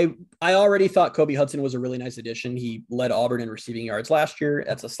 I already thought Kobe Hudson was a really nice addition. He led Auburn in receiving yards last year.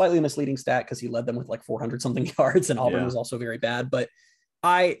 That's a slightly misleading stat because he led them with like 400 something yards, and Auburn was also very bad. But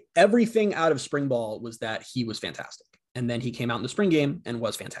everything out of spring ball was that he was fantastic. And then he came out in the spring game and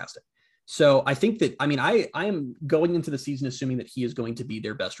was fantastic. So I think that, I am going into the season assuming that he is going to be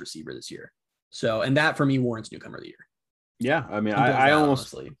their best receiver this year. So, and that for me warrants newcomer of the year. Yeah. I mean, I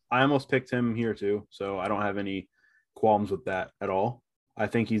almost picked him here too. So I don't have any qualms with that at all. I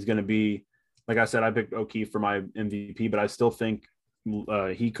think he's going to be, like I said, I picked O'Keefe for my MVP, but I still think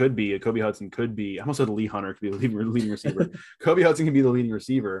Kobe Hudson could be, I almost said Lee Hunter could be the leading receiver. Kobe Hudson can be the leading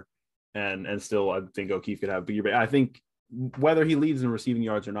receiver, and still I think O'Keefe could have bigger. I think whether he leads in receiving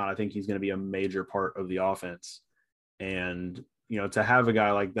yards or not, I think he's going to be a major part of the offense. And, to have a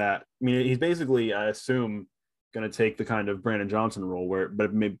guy like that, I mean, he's basically, I assume, going to take the kind of Brandon Johnson role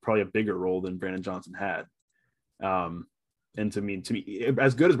but maybe probably a bigger role than Brandon Johnson had. And to me,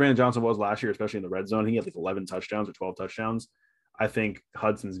 as good as Brandon Johnson was last year, especially in the red zone, he had like 11 touchdowns or 12 touchdowns. I think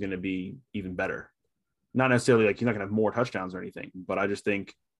Hudson's going to be even better. Not necessarily like he's not going to have more touchdowns or anything, but I just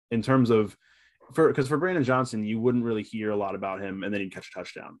think in terms of because for Brandon Johnson, you wouldn't really hear a lot about him and then he'd catch a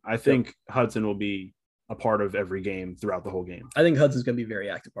touchdown. I think Hudson will be a part of every game throughout the whole game. I think Hudson's going to be a very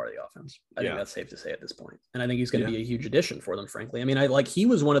active part of the offense. I think that's safe to say at this point. And I think he's going to be a huge addition for them, frankly. I mean, he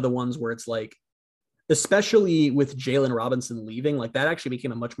was one of the ones where it's like, especially with Jalen Robinson leaving, like that actually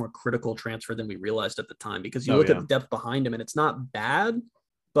became a much more critical transfer than we realized at the time, because you look at the depth behind him and it's not bad,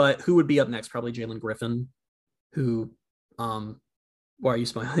 but who would be up next? Probably Jalen Griffin, who, why are you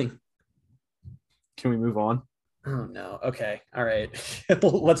smiling? Can we move on? Oh no. Okay. All right.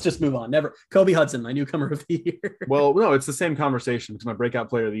 Let's just move on. Kobe Hudson, my newcomer of the year. Well, no, it's the same conversation because my breakout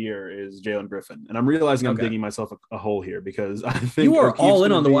player of the year is Jalen Griffin. And I'm realizing I'm digging myself a hole here because I think you are all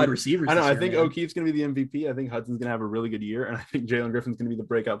in on the wide receivers. I know. I think O'Keefe's going to be the MVP. I think Hudson's going to have a really good year. And I think Jalen Griffin's going to be the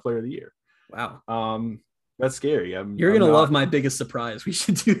breakout player of the year. Wow. That's scary. You're going to love my biggest surprise. We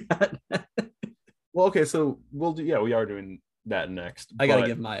should do that. Well, okay. So we'll do, we are doing that next. I gotta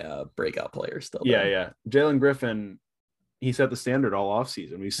give my breakout player still. Yeah. Jalen Griffin, he set the standard all off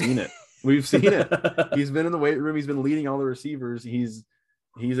season. We've seen it. He's been in the weight room. He's been leading all the receivers. He's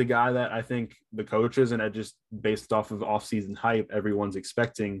a guy that I think the coaches and just based off of off season hype, everyone's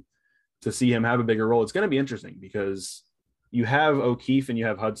expecting to see him have a bigger role. It's going to be interesting because you have O'Keefe and you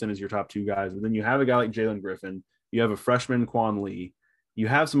have Hudson as your top two guys, but then you have a guy like Jalen Griffin. You have a freshman Quan Lee. You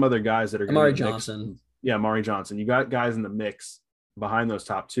have some other guys that are going to Amari Johnson. Yeah, Mari Johnson. You got guys in the mix behind those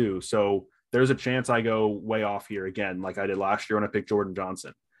top two. So there's a chance I go way off here again, like I did last year when I picked Jordan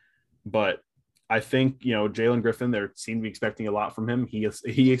Johnson. But I think, Jalen Griffin, they seem to be expecting a lot from him.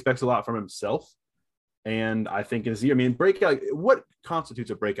 He expects a lot from himself. And I think breakout, what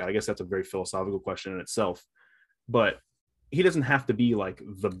constitutes a breakout? I guess that's a very philosophical question in itself. But he doesn't have to be like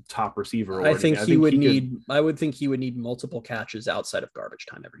the top receiver. I think he would need multiple catches outside of garbage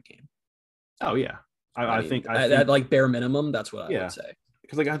time every game. Oh, yeah. I think at like bare minimum, that's what I would say.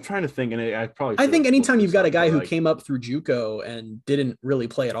 Because like I'm trying to think, and I think anytime you've got a guy who came up through JUCO and didn't really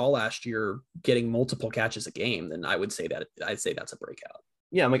play at all last year, getting multiple catches a game, then I'd say that's a breakout.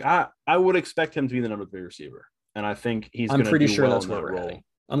 Yeah, I'm like I would expect him to be the number 3 receiver, and I think I'm pretty sure that's where we're heading.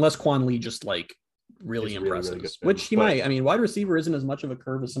 Unless Quan Lee just like really impresses, really which he might. I mean, wide receiver isn't as much of a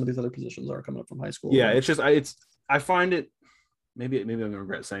curve as some of these other positions are coming up from high school. Yeah, it's just I find it. Maybe I'm going to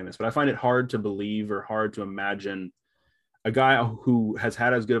regret saying this, but I find it hard to believe or hard to imagine a guy who has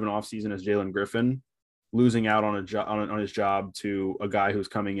had as good of an offseason as Jalen Griffin losing out on on his job to a guy who's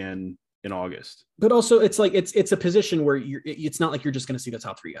coming in August. But also, it's like it's a position where it's not like you're just going to see the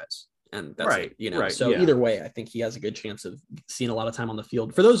top 3 guys, and that's right. Either way, I think he has a good chance of seeing a lot of time on the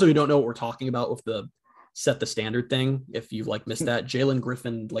field. For those who don't know what we're talking about with the set the standard thing, if you've like missed that, Jalen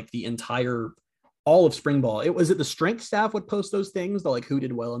Griffin, like the entire all of spring ball, the strength staff would post those things, the like who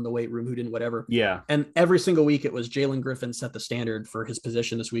did well in the weight room, who didn't, whatever. Yeah. And every single week it was Jalen Griffin set the standard for his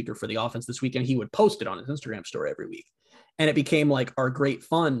position this week or for the offense this week. And he would post it on his Instagram story every week. And it became like our great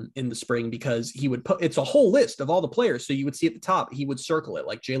fun in the spring because he would it's a whole list of all the players. So you would see at the top, he would circle it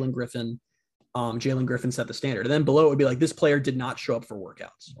like Jalen Griffin set the standard. And then below it would be like, this player did not show up for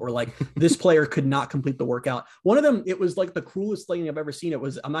workouts, or like this player could not complete the workout. One of them, it was like the cruelest thing I've ever seen. It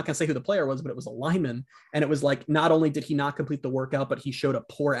was, I'm not going to say who the player was, but it was a lineman. And it was like, not only did he not complete the workout, but he showed a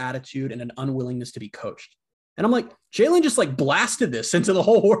poor attitude and an unwillingness to be coached. And I'm like, Jalen just like blasted this into the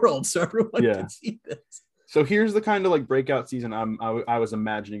whole world so everyone could see this. So here's the kind of like breakout season I was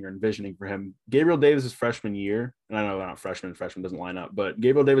imagining or envisioning for him. Gabriel Davis's freshman year, and I know they're not freshman doesn't line up, but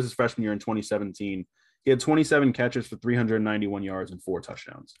Gabriel Davis's freshman year in 2017, he had 27 catches for 391 yards and 4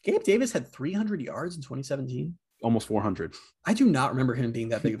 touchdowns. Gabe Davis had 300 yards in 2017? Almost 400. I do not remember him being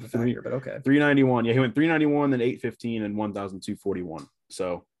that big of a factor, but okay. 391. Yeah, he went 391, then 815, and 1,241.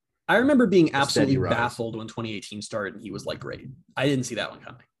 So I remember being absolutely baffled when 2018 started and he was like great. I didn't see that one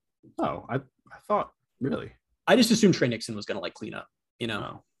coming. Oh, I thought. Really? I just assumed Trey Nixon was going to like clean up,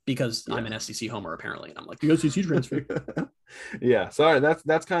 because I'm an SEC homer apparently. And I'm like, the SEC transfer. Yeah. Sorry.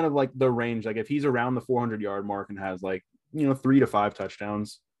 That's kind of like the range. Like if he's around the 400-yard mark and has like, 3 to 5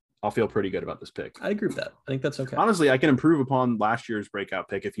 touchdowns, I'll feel pretty good about this pick. I agree with that. I think that's okay. Honestly, I can improve upon last year's breakout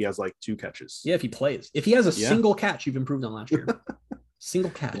pick if he has like 2 catches. Yeah. If he plays, if he has a single catch, you've improved on last year. Single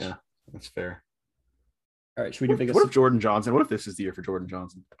catch. Yeah, that's fair. All right, should we do Vegas? What if Jordan Johnson? What if this is the year for Jordan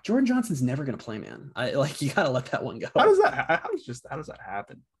Johnson? Jordan Johnson's never going to play, man. You got to let that one go. How does that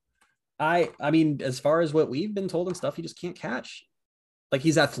happen? I mean, as far as what we've been told and stuff, he just can't catch. Like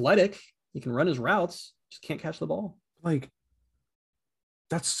he's athletic, he can run his routes, just can't catch the ball. Like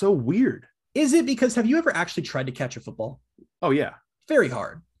that's so weird. Is it because have you ever actually tried to catch a football? Oh yeah, very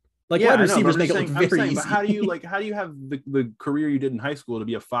hard. Like yeah, wide I know, receivers but make it look very easy. but how do you have the career you did in high school to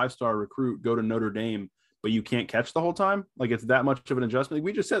be a 5-star recruit, go to Notre Dame, but you can't catch the whole time? Like it's that much of an adjustment.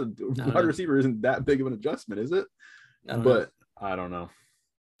 We just said wide receiver isn't that big of an adjustment, is it? I don't know.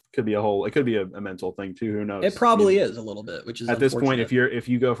 It could be a mental thing too. Who knows? It probably is a little bit, which is at this point, if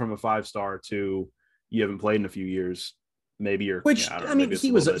you go from a 5-star to you haven't played in a few years, maybe you're. Which I mean,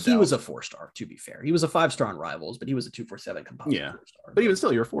 he was a 4-star. To be fair, he was a 5-star on Rivals, but he was a 247 composite 4-star. But even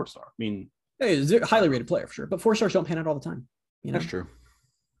still, you're a 4-star. I mean, he's a highly rated player for sure. But 4-stars don't pan out all the time. You know? That's true.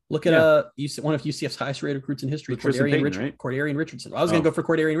 Look at one of UCF's highest rated recruits in history, Cordarian Richardson. I was going to go for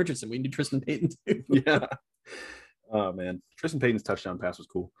Cordarian Richardson. We need Tristan Payton too. Yeah. Oh man, Tristan Payton's touchdown pass was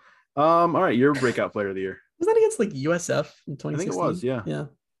cool. All right, your breakout player of the year. Was that against like USF in 2016? I think it was.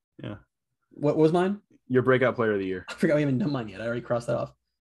 Yeah. What was mine? Your breakout player of the year. I forgot we haven't done mine yet. I already crossed that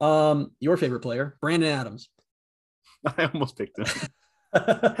off. Your favorite player, Brandon Adams. I almost picked him.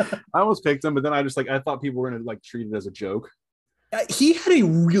 But then I thought people were going to like treat it as a joke. He had a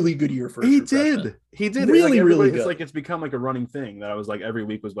really good year for. He did. Really, really good. It's like it's become like a running thing that I was like every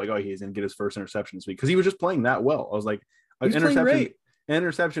week was like, oh, he's going to get his first interception this week because he was just playing that well. I was like,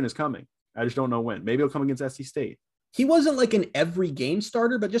 interception is coming. I just don't know when. Maybe it'll come against SC State. He wasn't like an every game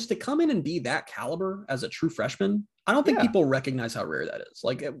starter, but just to come in and be that caliber as a true freshman, I don't think people recognize how rare that is.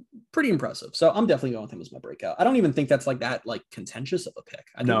 Like pretty impressive. So I'm definitely going with him as my breakout. I don't even think that's like that like contentious of a pick.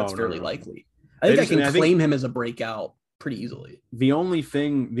 I think that's fairly likely. I think I can claim him as a breakout pretty easily. The only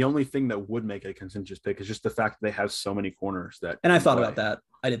thing that would make a contentious pick is just the fact that they have so many corners that. And I thought about that.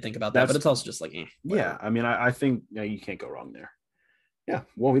 I did think about that, but it's also just like, yeah. I mean, I think you can't go wrong there. Yeah.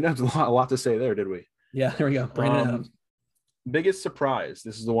 Well, we didn't have a lot to say there, did we? Yeah. There we go. Brandon Adams. Biggest surprise.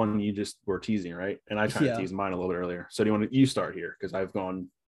 This is the one you just were teasing, right? And I tried to tease mine a little bit earlier. So do you start here? Because I've gone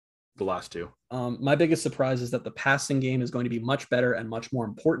the last two. My biggest surprise is that the passing game is going to be much better and much more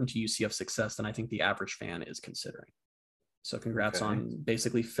important to UCF success than I think the average fan is considering. So congrats on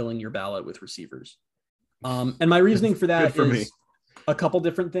basically filling your ballot with receivers. And my reasoning for that is a couple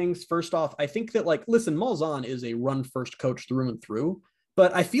different things. First off, I think that Malzahn is a run first coach through and through.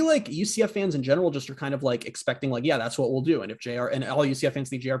 But I feel like UCF fans in general just are kind of like expecting like, yeah, that's what we'll do. And if all UCF fans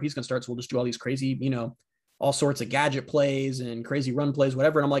think JRP is going to start, so we'll just do all these crazy, all sorts of gadget plays and crazy run plays,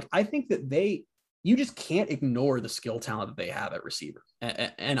 whatever. And I'm like, I think that you just can't ignore the skill talent that they have at receiver.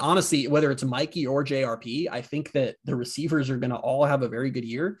 And honestly, whether it's Mikey or JRP, I think that the receivers are going to all have a very good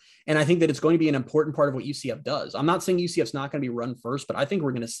year. And I think that it's going to be an important part of what UCF does. I'm not saying UCF's not going to be run first, but I think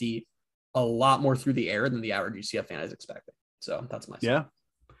we're going to see a lot more through the air than the average UCF fan is expecting. So that's my yeah.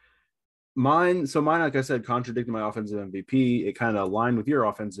 Mine, like I said, contradicted my offensive MVP. It kind of aligned with your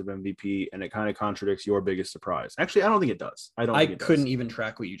offensive MVP, and it kind of contradicts your biggest surprise. Actually, I don't think it does. I couldn't even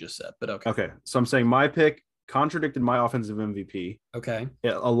track what you just said, but okay. Okay, so I'm saying my pick contradicted my offensive MVP. Okay.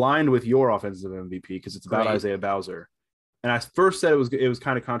 It aligned with your offensive MVP because it's about Isaiah Bowser. And I first said it was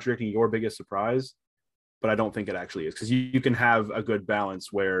kind of contradicting your biggest surprise, but I don't think it actually is because you can have a good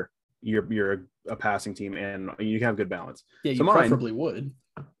balance where you're a passing team and you have good balance. Yeah, you preferably would.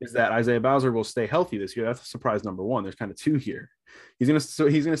 Is that Isaiah Bowser will stay healthy this year? That's surprise number one. There's kind of two here. He's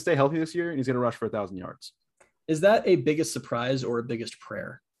gonna stay healthy this year and he's gonna rush for 1,000 yards. Is that a biggest surprise or a biggest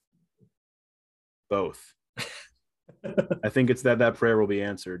prayer? Both. I think it's that prayer will be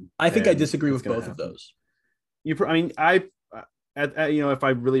answered. I think I disagree with both of those. If I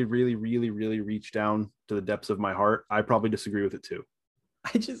really, really, really, really reach down to the depths of my heart, I probably disagree with it too.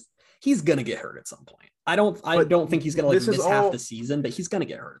 He's gonna get hurt at some point. I don't think he's gonna miss half the season, but he's gonna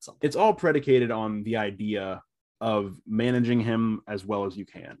get hurt at some point. It's all predicated on the idea of managing him as well as you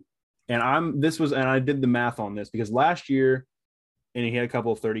can. And I did the math on this because last year, and he had a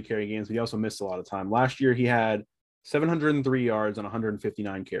couple of 30 carry games, but he also missed a lot of time. Last year he had 703 yards on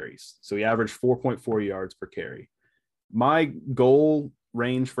 159 carries. So he averaged 4.4 yards per carry. My goal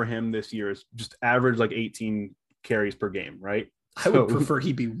range for him this year is just average like 18 carries per game, right? I would prefer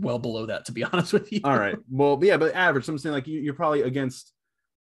he be well below that, to be honest with you. All right. Well, yeah, but average. So I'm saying like you're probably against,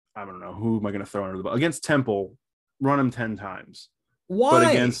 I don't know, who am I going to throw under the ball? Against Temple, run him 10 times.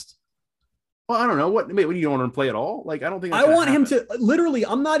 Why? But I don't know. What do you don't want to play at all? Like, I don't think I want him to literally,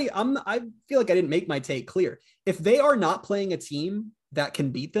 I feel like I didn't make my take clear. If they are not playing a team that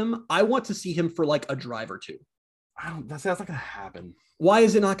can beat them, I want to see him for like a drive or two. That's not going to happen. Why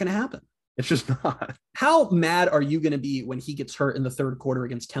is it not going to happen? It's just not. How mad are you going to be when he gets hurt in the third quarter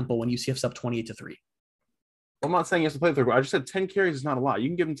against Temple when UCF's up 28-3? I'm not saying he has to play the third quarter. I just said 10 carries is not a lot. You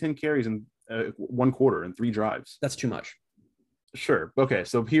can give him 10 carries in one quarter and 3 drives. That's too much. Sure. Okay.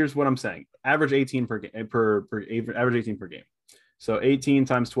 So here's what I'm saying. Average 18 per game average 18 per game. So 18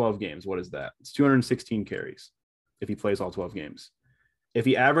 times 12 games. What is that? It's 216 carries. if he plays all 12 games. If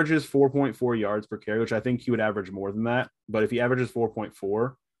he averages 4.4 yards per carry, which I think he would average more than that, but if he averages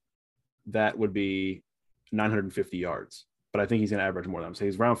 4.4, that would be 950 yards. But I think he's going to average more than that. So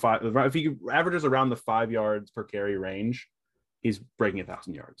he's around 5. If he averages around the 5 yards per carry range, he's breaking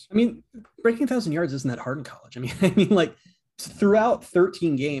 1,000 yards. I mean, breaking 1,000 yards isn't that hard in college. I mean, like throughout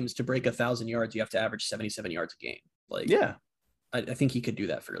 13 games to break 1,000 yards, you have to average 77 yards a game. Like, yeah, I think he could do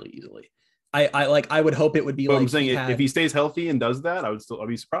that fairly easily. I would hope it would be but like I'm saying if he stays healthy and does that, I'd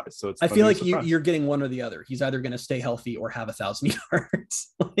be surprised. So I feel like you're getting one or the other. He's either going to stay healthy or have 1,000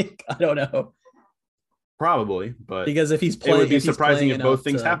 yards. Like, I don't know. Probably, but because if he's playing, it would be surprising if both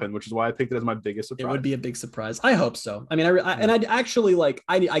things happen, which is why I picked it as my biggest surprise. It would be a big surprise. I hope so. I mean, I'd actually like,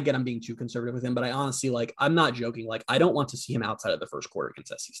 I get I'm being too conservative with him, but I honestly, like, I'm not joking. Like, I don't want to see him outside of the first quarter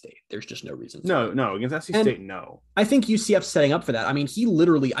against SC State. There's just no reason. No, against SC State, no. I think UCF's setting up for that. I mean,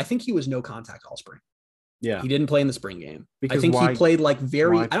 I think he was no contact all spring. Yeah. He didn't play in the spring game. Because I think he played like I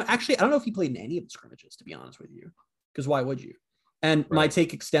don't know if he played in any of the scrimmages, to be honest with you, because why would you? And my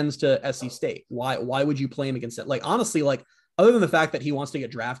take extends to SC State. Why would you play him against it? Like, honestly, like, other than the fact that he wants to get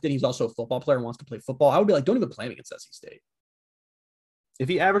drafted, he's also a football player and wants to play football, I would be like, don't even play him against SC State. If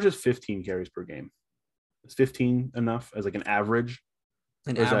he averages 15 carries per game, is 15 enough as like an average?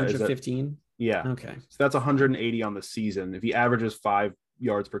 An average of 15? Yeah. Okay. So that's 180 on the season. If he averages 5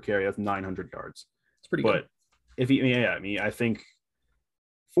 yards per carry, that's 900 yards. It's pretty good. But if he, I think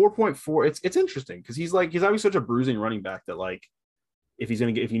 4.4, it's interesting because he's obviously such a bruising running back that, like, if it's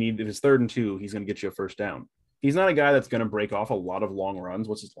 3rd and 2, he's going to get you a first down. He's not a guy that's going to break off a lot of long runs.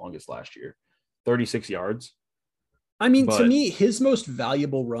 What's his longest last year? 36 yards. I mean, to me, his most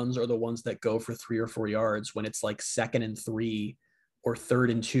valuable runs are the ones that go for 3 or 4 yards when it's like 2nd and 3 or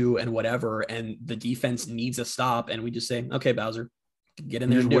 3rd and 2 and whatever, and the defense needs a stop, and we just say, okay, Bowser, get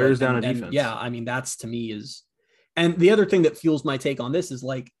in there and do wears it. down a defense. Yeah, I mean, that's, to me, is. And the other thing that fuels my take on this is,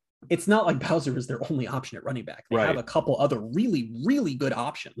 like, it's not like Bowser is their only option at running back. They have a couple other really, really good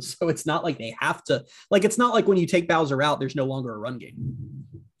options. So it's not like they have to, like, it's not like when you take Bowser out, there's no longer a run game.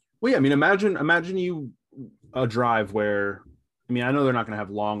 Well, yeah, I mean, imagine you a drive where, I mean, I know they're not going to have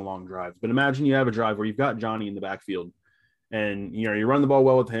long drives, but imagine you have a drive where you've got Johnny in the backfield and, you run the ball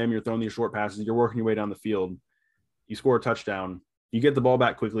well with him. You're throwing these short passes. You're working your way down the field. You score a touchdown. You get the ball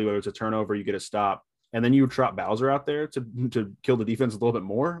back quickly, whether it's a turnover, you get a stop. And then you trot Bowser out there to kill the defense a little bit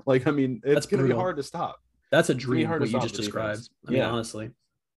more. Like, I mean, it's going to be hard to stop. That's a dream, what you just described. I mean, honestly.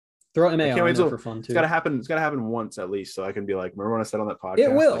 Throw MA on there for fun, too. It's got to happen once at least, so I can be like, remember when I said on that podcast?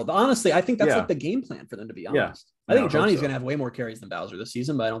 It will. Like, honestly, I think that's like the game plan for them, to be honest. I think Johnny's going to have way more carries than Bowser this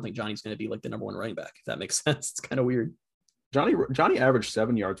season, but I don't think Johnny's going to be like the number 1 running back, if that makes sense. It's kind of weird. Johnny averaged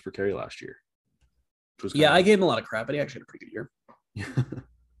 7 yards per carry last year. I gave him a lot of crap, but he actually had a pretty good year.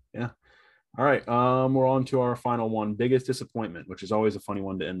 Yeah. All right. We're on to our final one, biggest disappointment, which is always a funny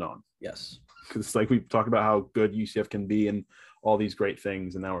one to end on. Yes. Because it's like we talked about how good UCF can be and all these great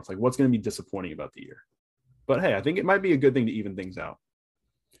things. And now it's like, what's going to be disappointing about the year? But hey, I think it might be a good thing to even things out.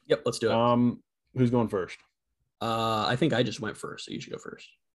 Yep. Let's do it. Who's going first? I think I just went first, so you should go first.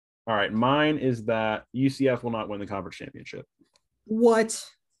 All right. Mine is that UCF will not win the conference championship. What?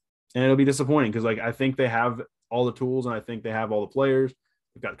 And it'll be disappointing because, like, I think they have all the tools and I think they have all the players.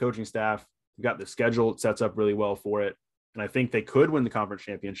 They've got the coaching staff. They've got the schedule. It sets up really well for it. And I think they could win the conference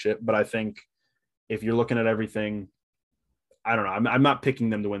championship. But I think if you're looking at everything, I don't know. I'm not picking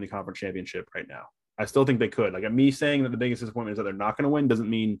them to win the conference championship right now. I still think they could. Like, me saying that the biggest disappointment is that they're not going to win doesn't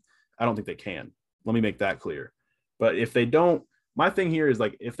mean I don't think they can. Let me make that clear. But if they don't, my thing here is,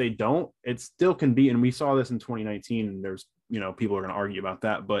 like, if they don't, it still can be. And we saw this in 2019. And there's, people are going to argue about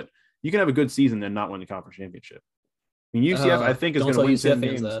that. But you can have a good season and not win the conference championship. I mean, UCF, I think, is going to win 10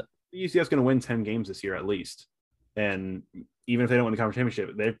 games. UCF's going to win 10 games this year at least. And even if they don't win the conference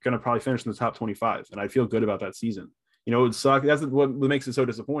championship, they're going to probably finish in the top 25. And I feel good about that season. It would suck. That's what makes it so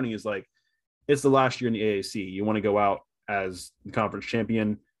disappointing is, like, it's the last year in the AAC. You want to go out as the conference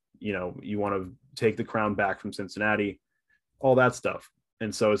champion. You want to take the crown back from Cincinnati, all that stuff.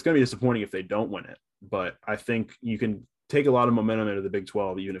 And so it's going to be disappointing if they don't win it. But I think you can take a lot of momentum into the Big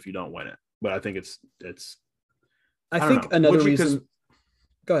 12, even if you don't win it. But I think it's I think another reason.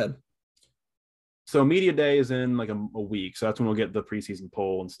 Go ahead. So media day is in like a week. So that's when we'll get the preseason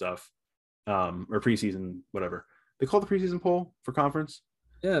poll and stuff. Or preseason, whatever. They call the preseason poll for conference?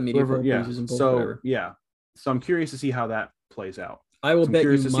 Yeah, media poll, preseason poll, so, whatever. Yeah. So I'm curious to see how that plays out. I will bet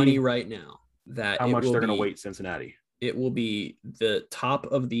you money right now that how much they're going to weight Cincinnati. It will be the top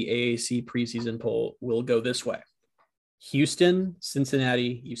of the AAC preseason poll will go this way. Houston,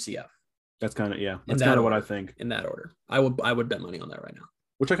 Cincinnati, UCF. That's kind of, that's kind of what I think. In that order. I would bet money on that right now.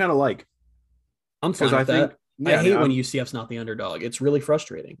 Which I kind of like. I'm fine with that. I hate when UCF's not the underdog. It's really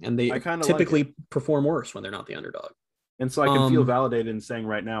frustrating, and they typically perform worse when they're not the underdog. And so I can feel validated in saying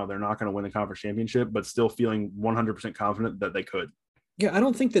right now they're not going to win the conference championship, but still feeling 100% confident that they could. Yeah, I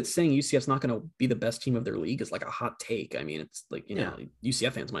don't think that saying UCF's not going to be the best team of their league is like a hot take. I mean, it's like,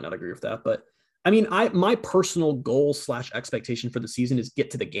 UCF fans might not agree with that, but I mean, my personal goal / expectation for the season is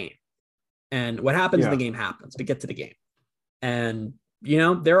get to the game. And what happens in the game happens, but get to the game. And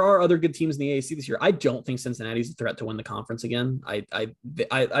there are other good teams in the AAC this year. I don't think Cincinnati's a threat to win the conference again.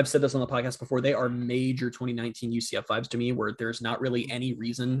 I've said this on the podcast before. They are major 2019 UCF vibes to me, where there's not really any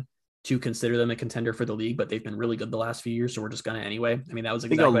reason to consider them a contender for the league, but they've been really good the last few years. So we're just going to anyway. I mean, that was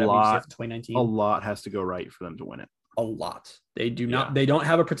exactly what UCF in 2019. A lot has to go right for them to win it. A lot. They do not. They don't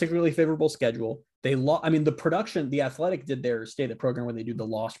have a particularly favorable schedule. The production, the Athletic did their state of the program where they do the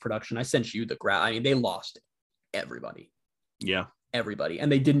lost production. I sent you the graph. I mean, they lost everybody. Yeah. Everybody, and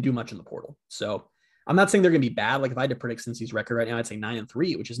they didn't do much in the portal. So I'm not saying they're going to be bad. Like if I had to predict Cincy's record right now, I'd say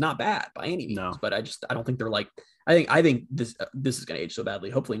 9-3, which is not bad by any means. No. But I don't think they're like. I think this is going to age so badly.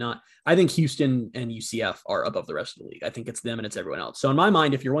 Hopefully not. I think Houston and UCF are above the rest of the league. I think it's them and it's everyone else. So in my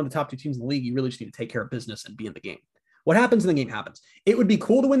mind, if you're one of the top two teams in the league, you really just need to take care of business and be in the game. What happens in the game happens. It would be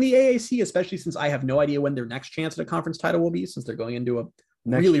cool to win the AAC, especially since I have no idea when their next chance at a conference title will be, since they're going into a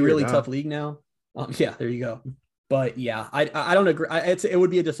really tough league now. Yeah, there you go. But yeah, I don't agree. It would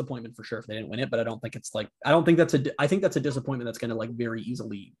be a disappointment for sure if they didn't win it, but I don't think it's like, I think that's a disappointment that's going to like very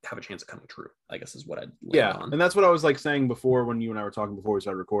easily have a chance of coming true, I guess is what I'd on. And that's what I was like saying before when you and I were talking before we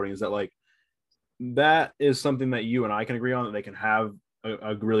started recording, is that like, that is something that you and I can agree on, that they can have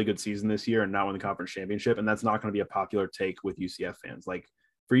a really good season this year and not win the conference championship. And that's not going to be a popular take with UCF fans. Like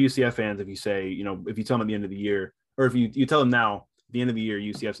for UCF fans, if you say, if you tell them at the end of the year, or if you tell them now, at the end of the year,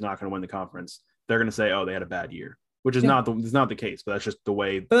 UCF's not going to win the conference, they're going to say, oh, they had a bad year. Which is not the case, but that's just the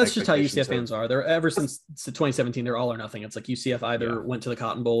way. But that's just how UCF fans are. They're ever since 2017, they're all or nothing. It's like UCF either went to the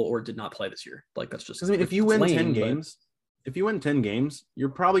Cotton Bowl or did not play this year. Like that's just. I mean, if you win 10 games, you're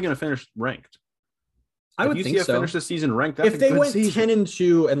probably going to finish ranked. I would think so. Finish the season ranked. That's if they went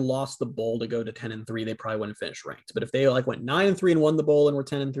 10-2 and lost the bowl to go to 10-3, they probably wouldn't finish ranked. But if they like went 9-3 and won the bowl and were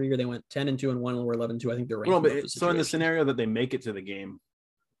 10-3, or they went 10-2 and won and were 11-2, I think they're ranked. Well, but so in the scenario that they make it to the game.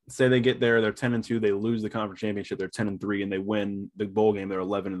 Say they get there, they're 10-2, they lose the conference championship, they're 10-3, and they win the bowl game, they're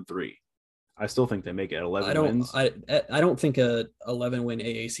 11-3. I still think they make it 11 wins. I don't think a 11-win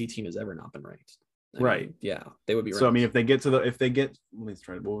AAC team has ever not been ranked. Right. Yeah, they would be ranked. So I mean, what did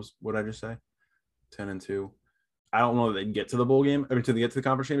I just say? 10-2. I don't know that they'd get to the bowl game. I mean, to get to the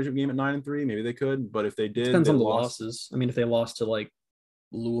conference championship game at 9-3, maybe they could, but if they did, depends on the losses. I mean, if they lost to like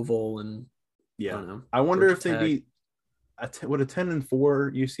Louisville and I don't know. I wonder if they beat. Would a 10-4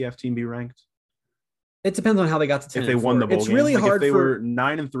 UCF team be ranked? It depends on how they got to 10. If they won the bowl game, it's really hard. If they were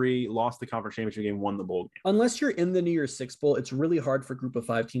 9-3, lost the conference championship game, won the bowl game. Unless you're in the New Year's Six Bowl, it's really hard for Group of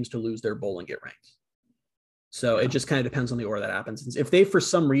 5 teams to lose their bowl and get ranked. So it just kind of depends on the order that happens. If they, for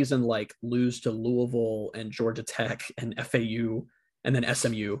some reason, like lose to Louisville and Georgia Tech and FAU and then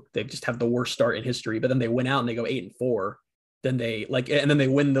SMU, they just have the worst start in history. But then they win out and they go 8-4. Then they and then they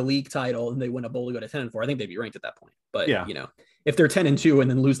win the league title and they win a bowl to go to 10-4. I think they'd be ranked at that point. But if they're 10-2 and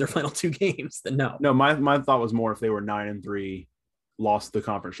then lose their final 2 games, then no. No, my thought was more if they were 9-3, lost the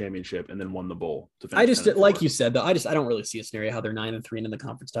conference championship, and then won the bowl. I just, like you said, though, I don't really see a scenario how they're 9-3 and in the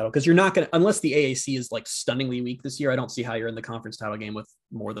conference title, because you're not going to, unless the AAC is like stunningly weak this year. I don't see how you're in the conference title game with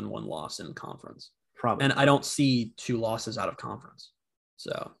more than 1 loss in conference. Probably. And I don't see 2 losses out of conference.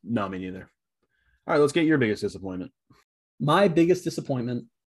 So no, me neither. All right, let's get your biggest disappointment. My biggest disappointment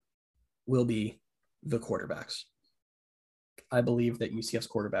will be the quarterbacks. I believe that UCF's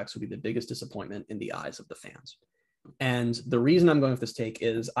quarterbacks will be the biggest disappointment in the eyes of the fans. And the reason I'm going with this take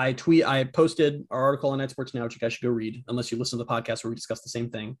is I posted our article on Night Sports Now, which you guys should go read, unless you listen to the podcast where we discuss the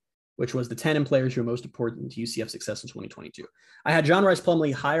same thing, which was the 10 players who are most important to UCF success in 2022. I had John Rice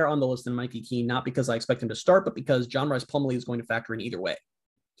Plumlee higher on the list than Mikey Keene, not because I expect him to start, but because John Rice Plumlee is going to factor in either way.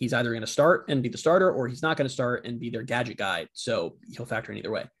 He's either going to start and be the starter, or he's not going to start and be their gadget guy. So he'll factor in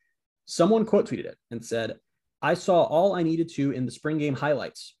either way. Someone quote tweeted it and said, "I saw all I needed to in the spring game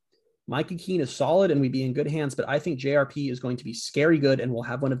highlights. Mikey Keene is solid and we'd be in good hands, but I think JRP is going to be scary good and will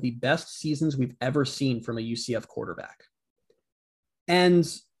have one of the best seasons we've ever seen from a UCF quarterback." And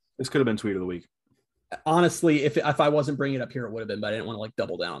this could have been tweet of the week. Honestly, if I wasn't bringing it up here, it would have been, but I didn't want to like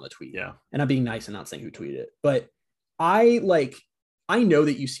double down on the tweet. Yeah. And I'm being nice and not saying who tweeted it, but I know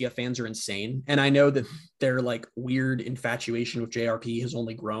that UCF fans are insane, and I know that their like weird infatuation with JRP has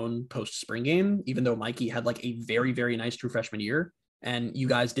only grown post spring game, even though Mikey had like a very, very nice true freshman year. And you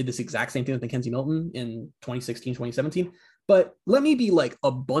guys did this exact same thing with Mackenzie Milton in 2016, 2017. But let me be like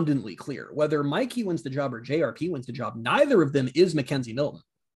abundantly clear, whether Mikey wins the job or JRP wins the job, neither of them is Mackenzie Milton.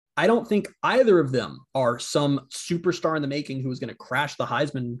 I don't think either of them are some superstar in the making who is going to crash the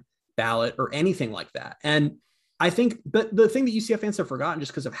Heisman ballot or anything like that. And I think, but the thing that UCF fans have forgotten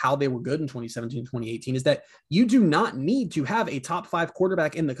just because of how they were good in 2017, 2018 is that you do not need to have a top 5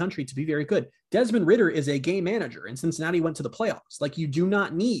 quarterback in the country to be very good. Desmond Ridder is a game manager and Cincinnati went to the playoffs. Like, you do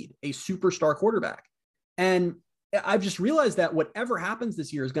not need a superstar quarterback. And I've just realized that whatever happens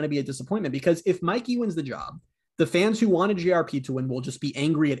this year is going to be a disappointment, because if Mikey wins the job, the fans who wanted JRP to win will just be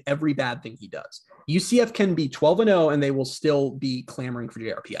angry at every bad thing he does. UCF can be 12-0 and they will still be clamoring for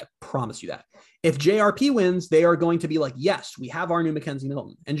JRP. I promise you that. If JRP wins, they are going to be like, yes, we have our new Mackenzie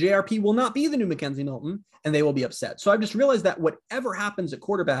Milton, and JRP will not be the new Mackenzie Milton, and they will be upset. So I've just realized that whatever happens at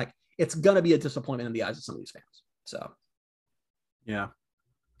quarterback, it's going to be a disappointment in the eyes of some of these fans. So, yeah.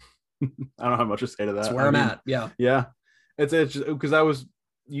 I don't have much to say to that. That's where I'm at. Yeah. Yeah. It's just because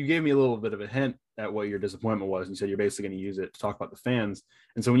you gave me a little bit of a hint at what your disappointment was. You said you're basically going to use it to talk about the fans.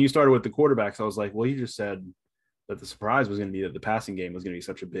 And so when you started with the quarterbacks, I was like, well, you just said that the surprise was going to be that the passing game was going to be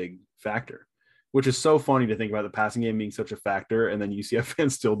such a big factor, which is so funny to think about the passing game being such a factor and then UCF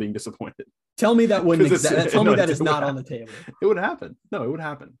fans still being disappointed. Tell me that wouldn't tell me that is not on the table. It would happen. No, it would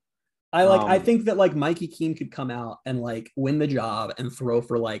happen. I think that like Mikey Keene could come out and like win the job and throw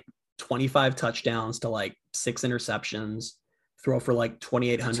for like 25 touchdowns to like 6 interceptions, throw for like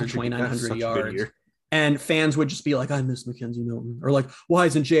 2,800, 2,900 yards. And fans would just be like, I miss Mackenzie Milton, or like, why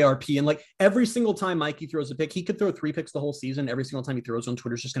isn't JRP? And like every single time Mikey throws a pick, he could throw 3 picks the whole season. Every single time he throws on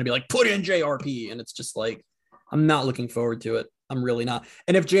Twitter, it's just going to be like, put in JRP. And it's just like, I'm not looking forward to it. I'm really not.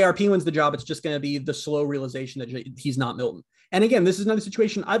 And if JRP wins the job, it's just going to be the slow realization that he's not Milton. And again, this is another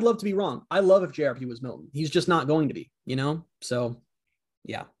situation. I'd love to be wrong. I love if JRP was Milton. He's just not going to be, So,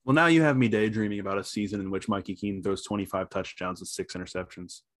 yeah. Well, now you have me daydreaming about a season in which Mikey Keene throws 25 touchdowns and 6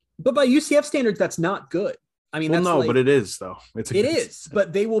 interceptions. But by UCF standards, that's not good. I mean, but it is though. It is,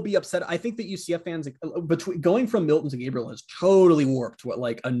 but they will be upset. I think that UCF fans going from Milton to Gabriel has totally warped what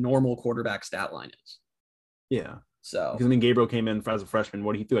like a normal quarterback stat line is. Yeah. So, because I mean, Gabriel came in as a freshman.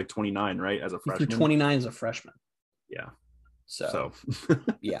 What did he threw, like 29, right? As a freshman, he threw 29 as a freshman. Yeah. So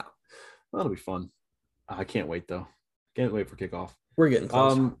yeah, that'll be fun. I can't wait though. Can't wait for kickoff. We're getting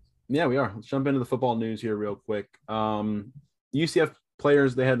close. Yeah, we are. Let's jump into the football news here real quick. UCF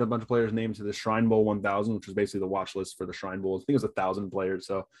players, they had a bunch of players named to the Shrine Bowl 1000, which was basically the watch list for the Shrine Bowl. I think it was 1,000 players.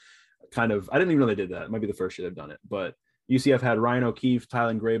 So I didn't even know they did that. It might be the first year they've done it. But UCF had Ryan O'Keefe,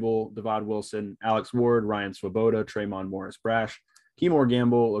 Tylen Grable, Devad Wilson, Alex Ward, Ryan Swoboda, Traymon Morris-Brash, Keymore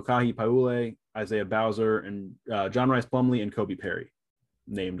Gamble, Okahi Paule, Isaiah Bowser, and John Rice Plumlee and Kobe Perry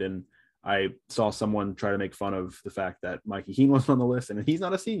named. And I saw someone try to make fun of the fact that Mikey Keene wasn't on the list, and he's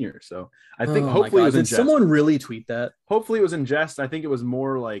not a senior. So I think hopefully it was in jest. Did someone really tweet that? Hopefully it was in jest. I think it was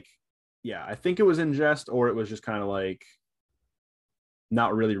more like, I think it was in jest, or it was just kind of like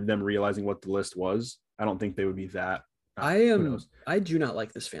not really them realizing what the list was. I don't think they would be that. I do not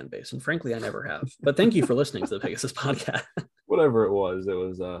like this fan base, and frankly, I never have. But thank you for listening to the Pegasus Podcast. Whatever it was.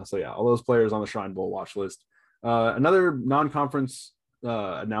 So yeah, all those players on the Shrine Bowl watch list. Another non-conference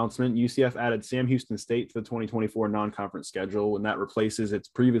announcement: UCF added Sam Houston State to the 2024 non-conference schedule, and that replaces its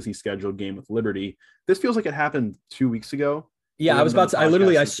previously scheduled game with Liberty. This feels like it happened 2 weeks ago. Yeah, I was about to.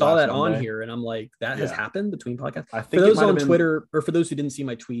 I saw that on here, and I'm like, that has happened between podcasts. I think for those on Twitter, or for those who didn't see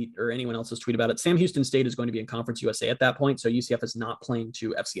my tweet or anyone else's tweet about it, Sam Houston State is going to be in Conference USA at that point. So UCF is not playing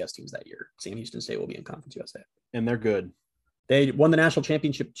 2 FCS teams that year. Sam Houston State will be in Conference USA, and they're good. They won the national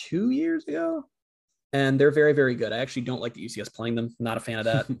championship 2 years ago, and they're very, very good. I actually don't like the UCS playing them. Not a fan of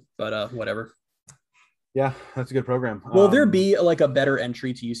that, but whatever. Yeah, that's a good program. Will there be like a better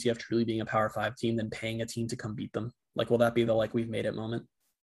entry to UCF truly being a Power 5 team than paying a team to come beat them? Like, will that be the we've made it moment?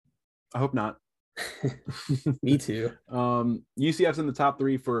 I hope not. Me too. UCF's in the top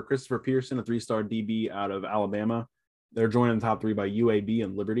 3 for Christopher Pearson, a 3-star DB out of Alabama. They're joined in the top 3 by UAB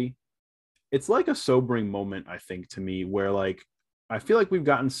and Liberty. It's like a sobering moment, I think, to me, where I feel like we've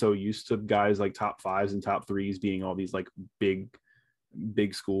gotten so used to guys like top 5s and top 3s being all these big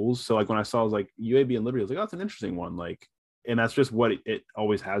schools. So when I saw UAB and Liberty, I was like, oh, that's an interesting one. And that's just what it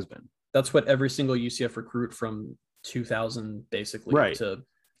always has been. That's what every single UCF recruit from 2000 basically to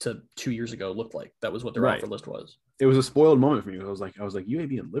 2 years ago looked like. That was what their offer list was. It was a spoiled moment for me. I was like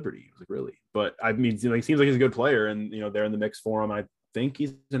UAB and Liberty. I was like, really? But I mean, he seems like he's a good player, and they're in the mix for him. I think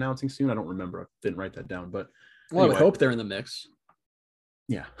he's announcing soon. I don't remember. I didn't write that down, but anyway. I would hope they're in the mix.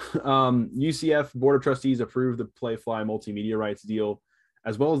 Yeah. UCF Board of Trustees approved the Playfly multimedia rights deal,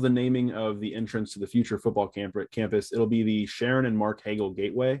 as well as the naming of the entrance to the future football campus. It'll be the Sharon and Mark Hagel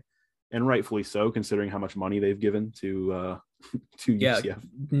Gateway. and rightfully so, considering how much money they've given to UCF.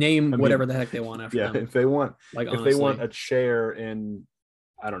 Name whatever the heck they want after them. If they want, like, if they want a chair in,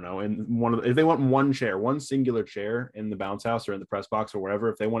 I don't know, in if they want one singular chair in the bounce house or in the press box or wherever,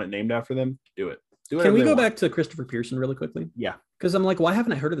 if they want it named after them, do it. Can we go back to Christopher Pearson really quickly? Yeah. Because I'm like, why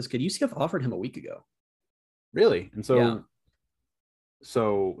haven't I heard of this kid? UCF offered him a week ago. Really? And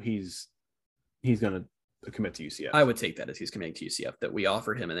so he's going to commit to UCF. I would take that as he's committing to UCF, that we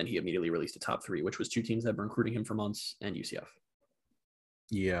offered him and then he immediately released a top 3, which was 2 teams that have been recruiting him for months, and UCF.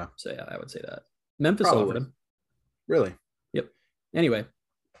 Yeah. So yeah, I would say that. Memphis offered him. Really? Yep. Anyway,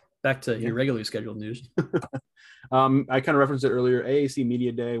 back to your regularly scheduled news. I kind of referenced it earlier. AAC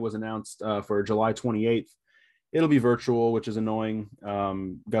Media Day was announced for July 28th. It'll be virtual, which is annoying.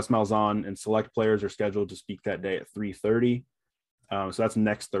 Gus Malzahn and select players are scheduled to speak that day at 3:30. So that's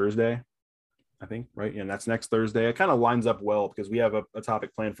next Thursday, I think, right? Yeah, that's next Thursday. It kind of lines up well because we have a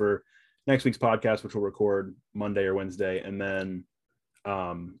topic planned for next week's podcast, which we'll record Monday or Wednesday. And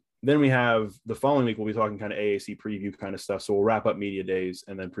then we have the following week, we'll be talking kind of AAC preview kind of stuff. So we'll wrap up media days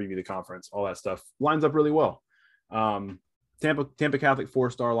and then preview the conference. All that stuff lines up really well. Tampa Catholic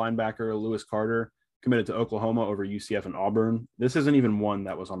 4-star linebacker Lewis Carter committed to Oklahoma over UCF and Auburn. This isn't even one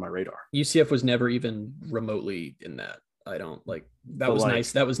that was on my radar. UCF was never even remotely in that. I don't like that. But was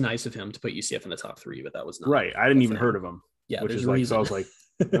nice. That was nice of him to put UCF in the top 3, but that was not right. I didn't even heard of him. Yeah, which is like, so I was like,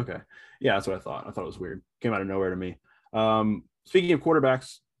 okay, yeah, that's what I thought. I thought it was weird. Came out of nowhere to me. Speaking of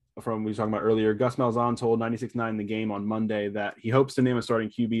quarterbacks, we were talking about earlier, Gus Malzahn told 96.9 The Game on Monday that he hopes to name a starting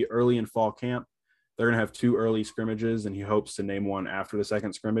QB early in fall camp. They're going to have 2 early scrimmages, and he hopes to name one after the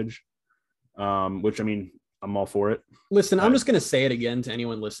second scrimmage. Which, I mean, I'm all for it. Listen, I'm just going to say it again to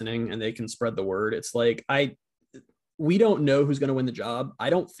anyone listening, and they can spread the word. It's like, we don't know who's going to win the job. I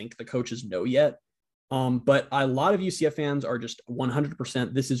don't think the coaches know yet. But a lot of UCF fans are just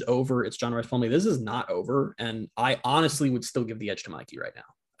 100%. This is over. It's John Rice Plumlee. This is not over. And I honestly would still give the edge to Mikey right now.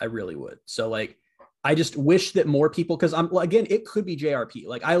 I really would. So like, I just wish that more people, because again, it could be JRP.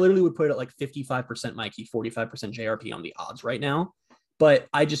 Like I literally would put it at like 55% Mikey, 45% JRP on the odds right now. But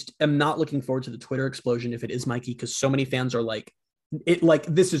I just am not looking forward to the Twitter explosion if it is Mikey, because so many fans are like,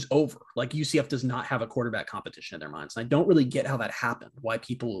 this is over. Like UCF does not have a quarterback competition in their minds. And I don't really get how that happened, why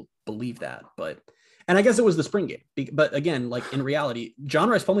people believe that. And I guess it was the spring game. But again, like in reality, John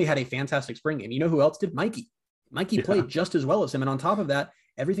Rice Plumlee had a fantastic spring game. You know who else did? Mikey. Mikey played just as well as him. And on top of that,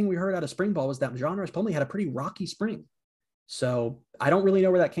 everything we heard out of spring ball was that John Rice Plumlee had a pretty rocky spring. So I don't really know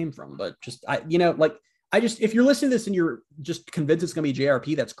where that came from, but just, if you're listening to this and you're just convinced it's going to be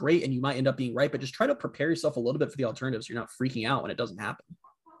JRP, that's great. And you might end up being right, but just try to prepare yourself a little bit for the alternatives. So you're not freaking out when it doesn't happen.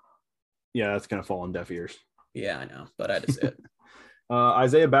 Yeah, that's going to fall on deaf ears. Yeah, I know, but I had to say it.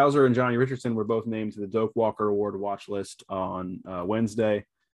 Isaiah Bowser and Johnny Richardson were both named to the Doak Walker Award watch list on Wednesday.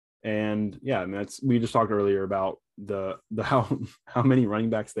 And yeah, I mean, we just talked earlier about the how many running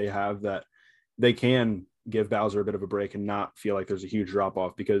backs they have that they can give Bowser a bit of a break and not feel like there's a huge drop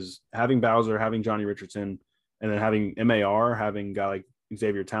off, because having Bowser, having Johnny Richardson, and then having MAR, having a guy like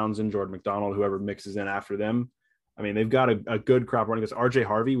Xavier Townsend, Jordan McDonald, whoever mixes in after them. I mean, they've got a good crop running backs. RJ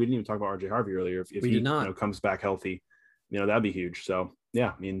Harvey, we didn't even talk about RJ Harvey earlier. If he comes back healthy, that'd be huge. So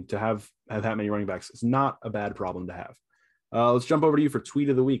yeah, I mean, to have that many running backs, it's not a bad problem to have. Let's jump over to you for tweet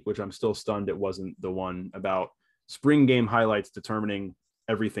of the week, which I'm still stunned it wasn't the one about spring game highlights determining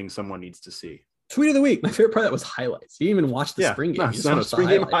everything someone needs to see. Tweet of the week. My favorite part of that was highlights. You didn't even watch the spring game. Spring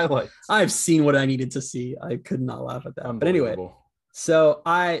game highlights. I've seen what I needed to see. I could not laugh at that. But anyway, so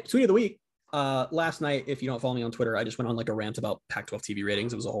tweet of the week. Last night, if you don't follow me on Twitter, I just went on like a rant about Pac-12 TV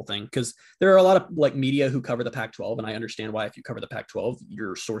ratings. It was a whole thing because there are a lot of like media who cover the Pac-12, and I understand why. If you cover the Pac-12,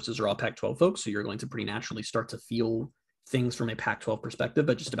 your sources are all Pac-12 folks, so you're going to pretty naturally start to feel things from a Pac-12 perspective.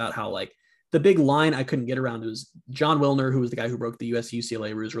 But just about how like the big line I couldn't get around was John Wilner, who was the guy who broke the USC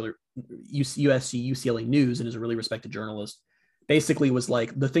UCLA news and is a really respected journalist. Basically was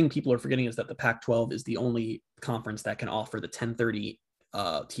like, the thing people are forgetting is that the Pac-12 is the only conference that can offer the 10:30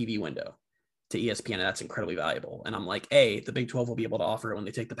 TV window to ESPN, and that's incredibly valuable. And I'm like, A, the Big 12 will be able to offer it when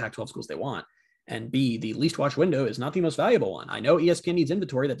they take the Pac-12 schools they want. And B, the least watched window is not the most valuable one. I know ESPN needs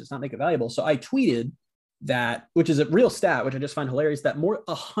inventory. That does not make it valuable. So I tweeted that, which is a real stat, which I just find hilarious, that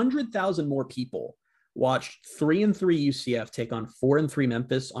 100,000 more people watched 3-3 UCF take on 4-3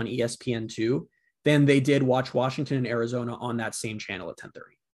 Memphis on ESPN2 than they did watch Washington and Arizona on that same channel at 10:30.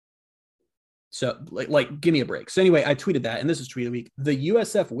 So like, give me a break. So anyway, I tweeted that, and this is tweet of the week. The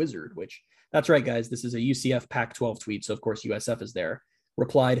USF Wizard, which that's right, guys, this is a UCF Pac-12 tweet. So of course USF is there,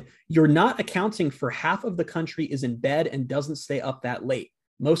 replied, "You're not accounting for half of the country is in bed and doesn't stay up that late.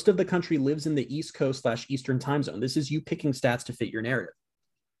 Most of the country lives in the East Coast / Eastern time zone. This is you picking stats to fit your narrative."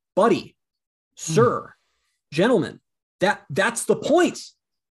 buddy, sir, gentlemen, that's the point.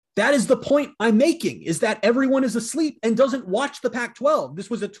 That is the point I'm making, is that everyone is asleep and doesn't watch the Pac-12. This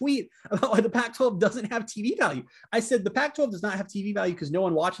was a tweet about why the Pac-12 doesn't have TV value. I said the Pac-12 does not have TV value because no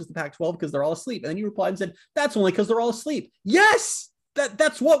one watches the Pac-12 because they're all asleep. And then you replied and said, that's only because they're all asleep. Yes,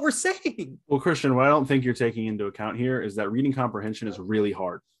 that's what we're saying. Well, Christian, what I don't think you're taking into account here is that reading comprehension is really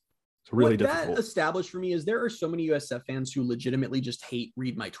hard. It's really difficult. What that established for me is there are so many USF fans who legitimately just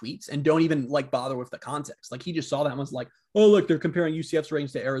read my tweets and don't even like bother with the context. Like he just saw that and was like, oh, look, they're comparing UCF's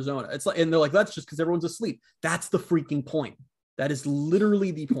ratings to Arizona. It's like, and they're like, that's just because everyone's asleep. That's the freaking point. That is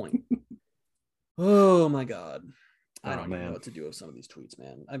literally the point. Oh my God. I don't know what to do with some of these tweets,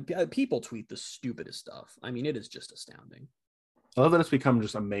 man. People tweet the stupidest stuff. I mean, it is just astounding. I love that it's become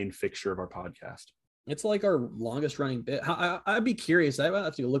just a main fixture of our podcast. It's like our longest running bit. I'd be curious. I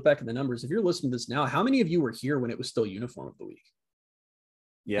have to look back at the numbers. If you're listening to this now, how many of you were here when it was still uniform of the week?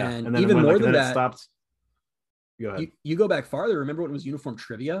 Yeah. And then even more than that, it stopped. Go ahead. You go back farther. Remember when it was uniform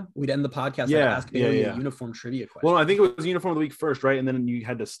trivia? We'd end the podcast and ask Bailey a uniform trivia question. Well, I think it was uniform of the week first, right? And then you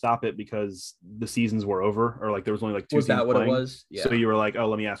had to stop it because the seasons were over, or like there was only like 2 was seasons that what playing. It was? Yeah. So you were like, oh,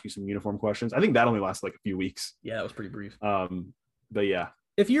 let me ask you some uniform questions. I think that only lasted like a few weeks. Yeah, that was pretty brief. But yeah.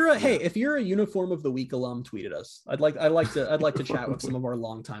 If you're a uniform of the week alum, tweet at us. I'd like to chat with some of our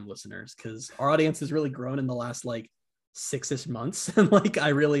longtime listeners because our audience has really grown in the last like 6-ish months, and like I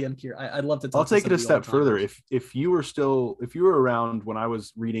really am curious. I'd love to talk. I'll take it a step further. If you were around when I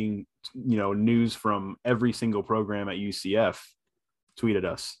was reading, news from every single program at UCF, tweet at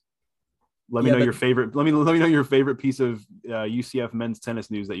us. Let me know your favorite. Let me know your favorite piece of UCF men's tennis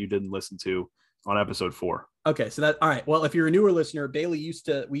news that you didn't listen to on episode 4. Okay, so all right. Well, if you're a newer listener, we used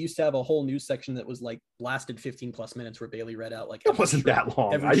to have a whole news section that was like lasted 15 plus minutes where Bailey read out like it wasn't that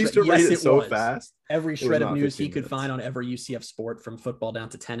long. I used to read it so fast. Every shred of news he could find on every UCF sport from football down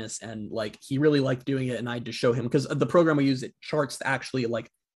to tennis, and like he really liked doing it. And I had to show him because the program we use, it charts actually like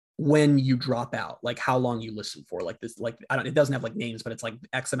when you drop out, like how long you listen for, like this, like it doesn't have like names, but it's like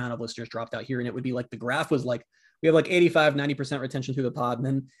X amount of listeners dropped out here, and it would be like the graph was like. We have like 85-90% retention through the pod. And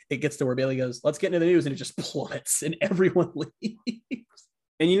then it gets to where Bailey goes, let's get into the news. And it just plummets and everyone leaves.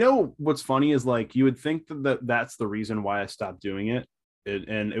 And what's funny is like, you would think that's the reason why I stopped doing it.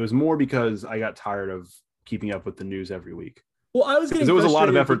 And it was more because I got tired of keeping up with the news every week. Well, it was a lot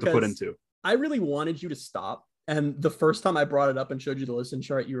of effort to put into. I really wanted you to stop. And the first time I brought it up and showed you the listen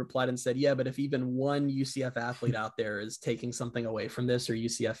chart, you replied and said, yeah, but if even one UCF athlete out there is taking something away from this or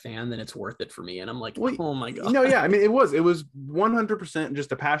UCF fan, then it's worth it for me. And I'm like, oh my God. Yeah. I mean, it was 100%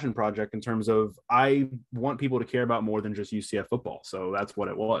 just a passion project in terms of I want people to care about more than just UCF football. So that's what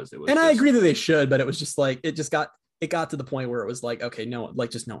it was. I agree that they should, but it was just like, it got to the point where it was like, okay, no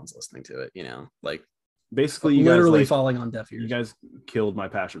one's listening to it, like basically you literally guys, falling on deaf ears. You guys killed my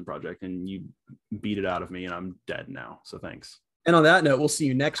passion project and you beat it out of me and I'm dead now. So thanks. And on that note, we'll see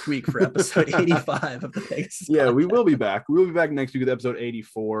you next week for episode 85 of the Pegasus. Yeah, we will be back. We will be back next week with episode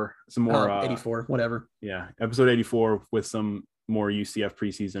 84. Some more 84, whatever. Yeah, episode 84 with some more UCF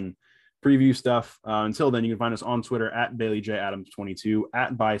preseason preview stuff. Until then, you can find us on Twitter at BaileyJAdams22,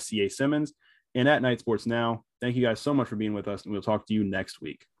 at by CA Simmons, and at Night Sports Now. Thank you guys so much for being with us, and we'll talk to you next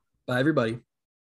week. Bye, everybody.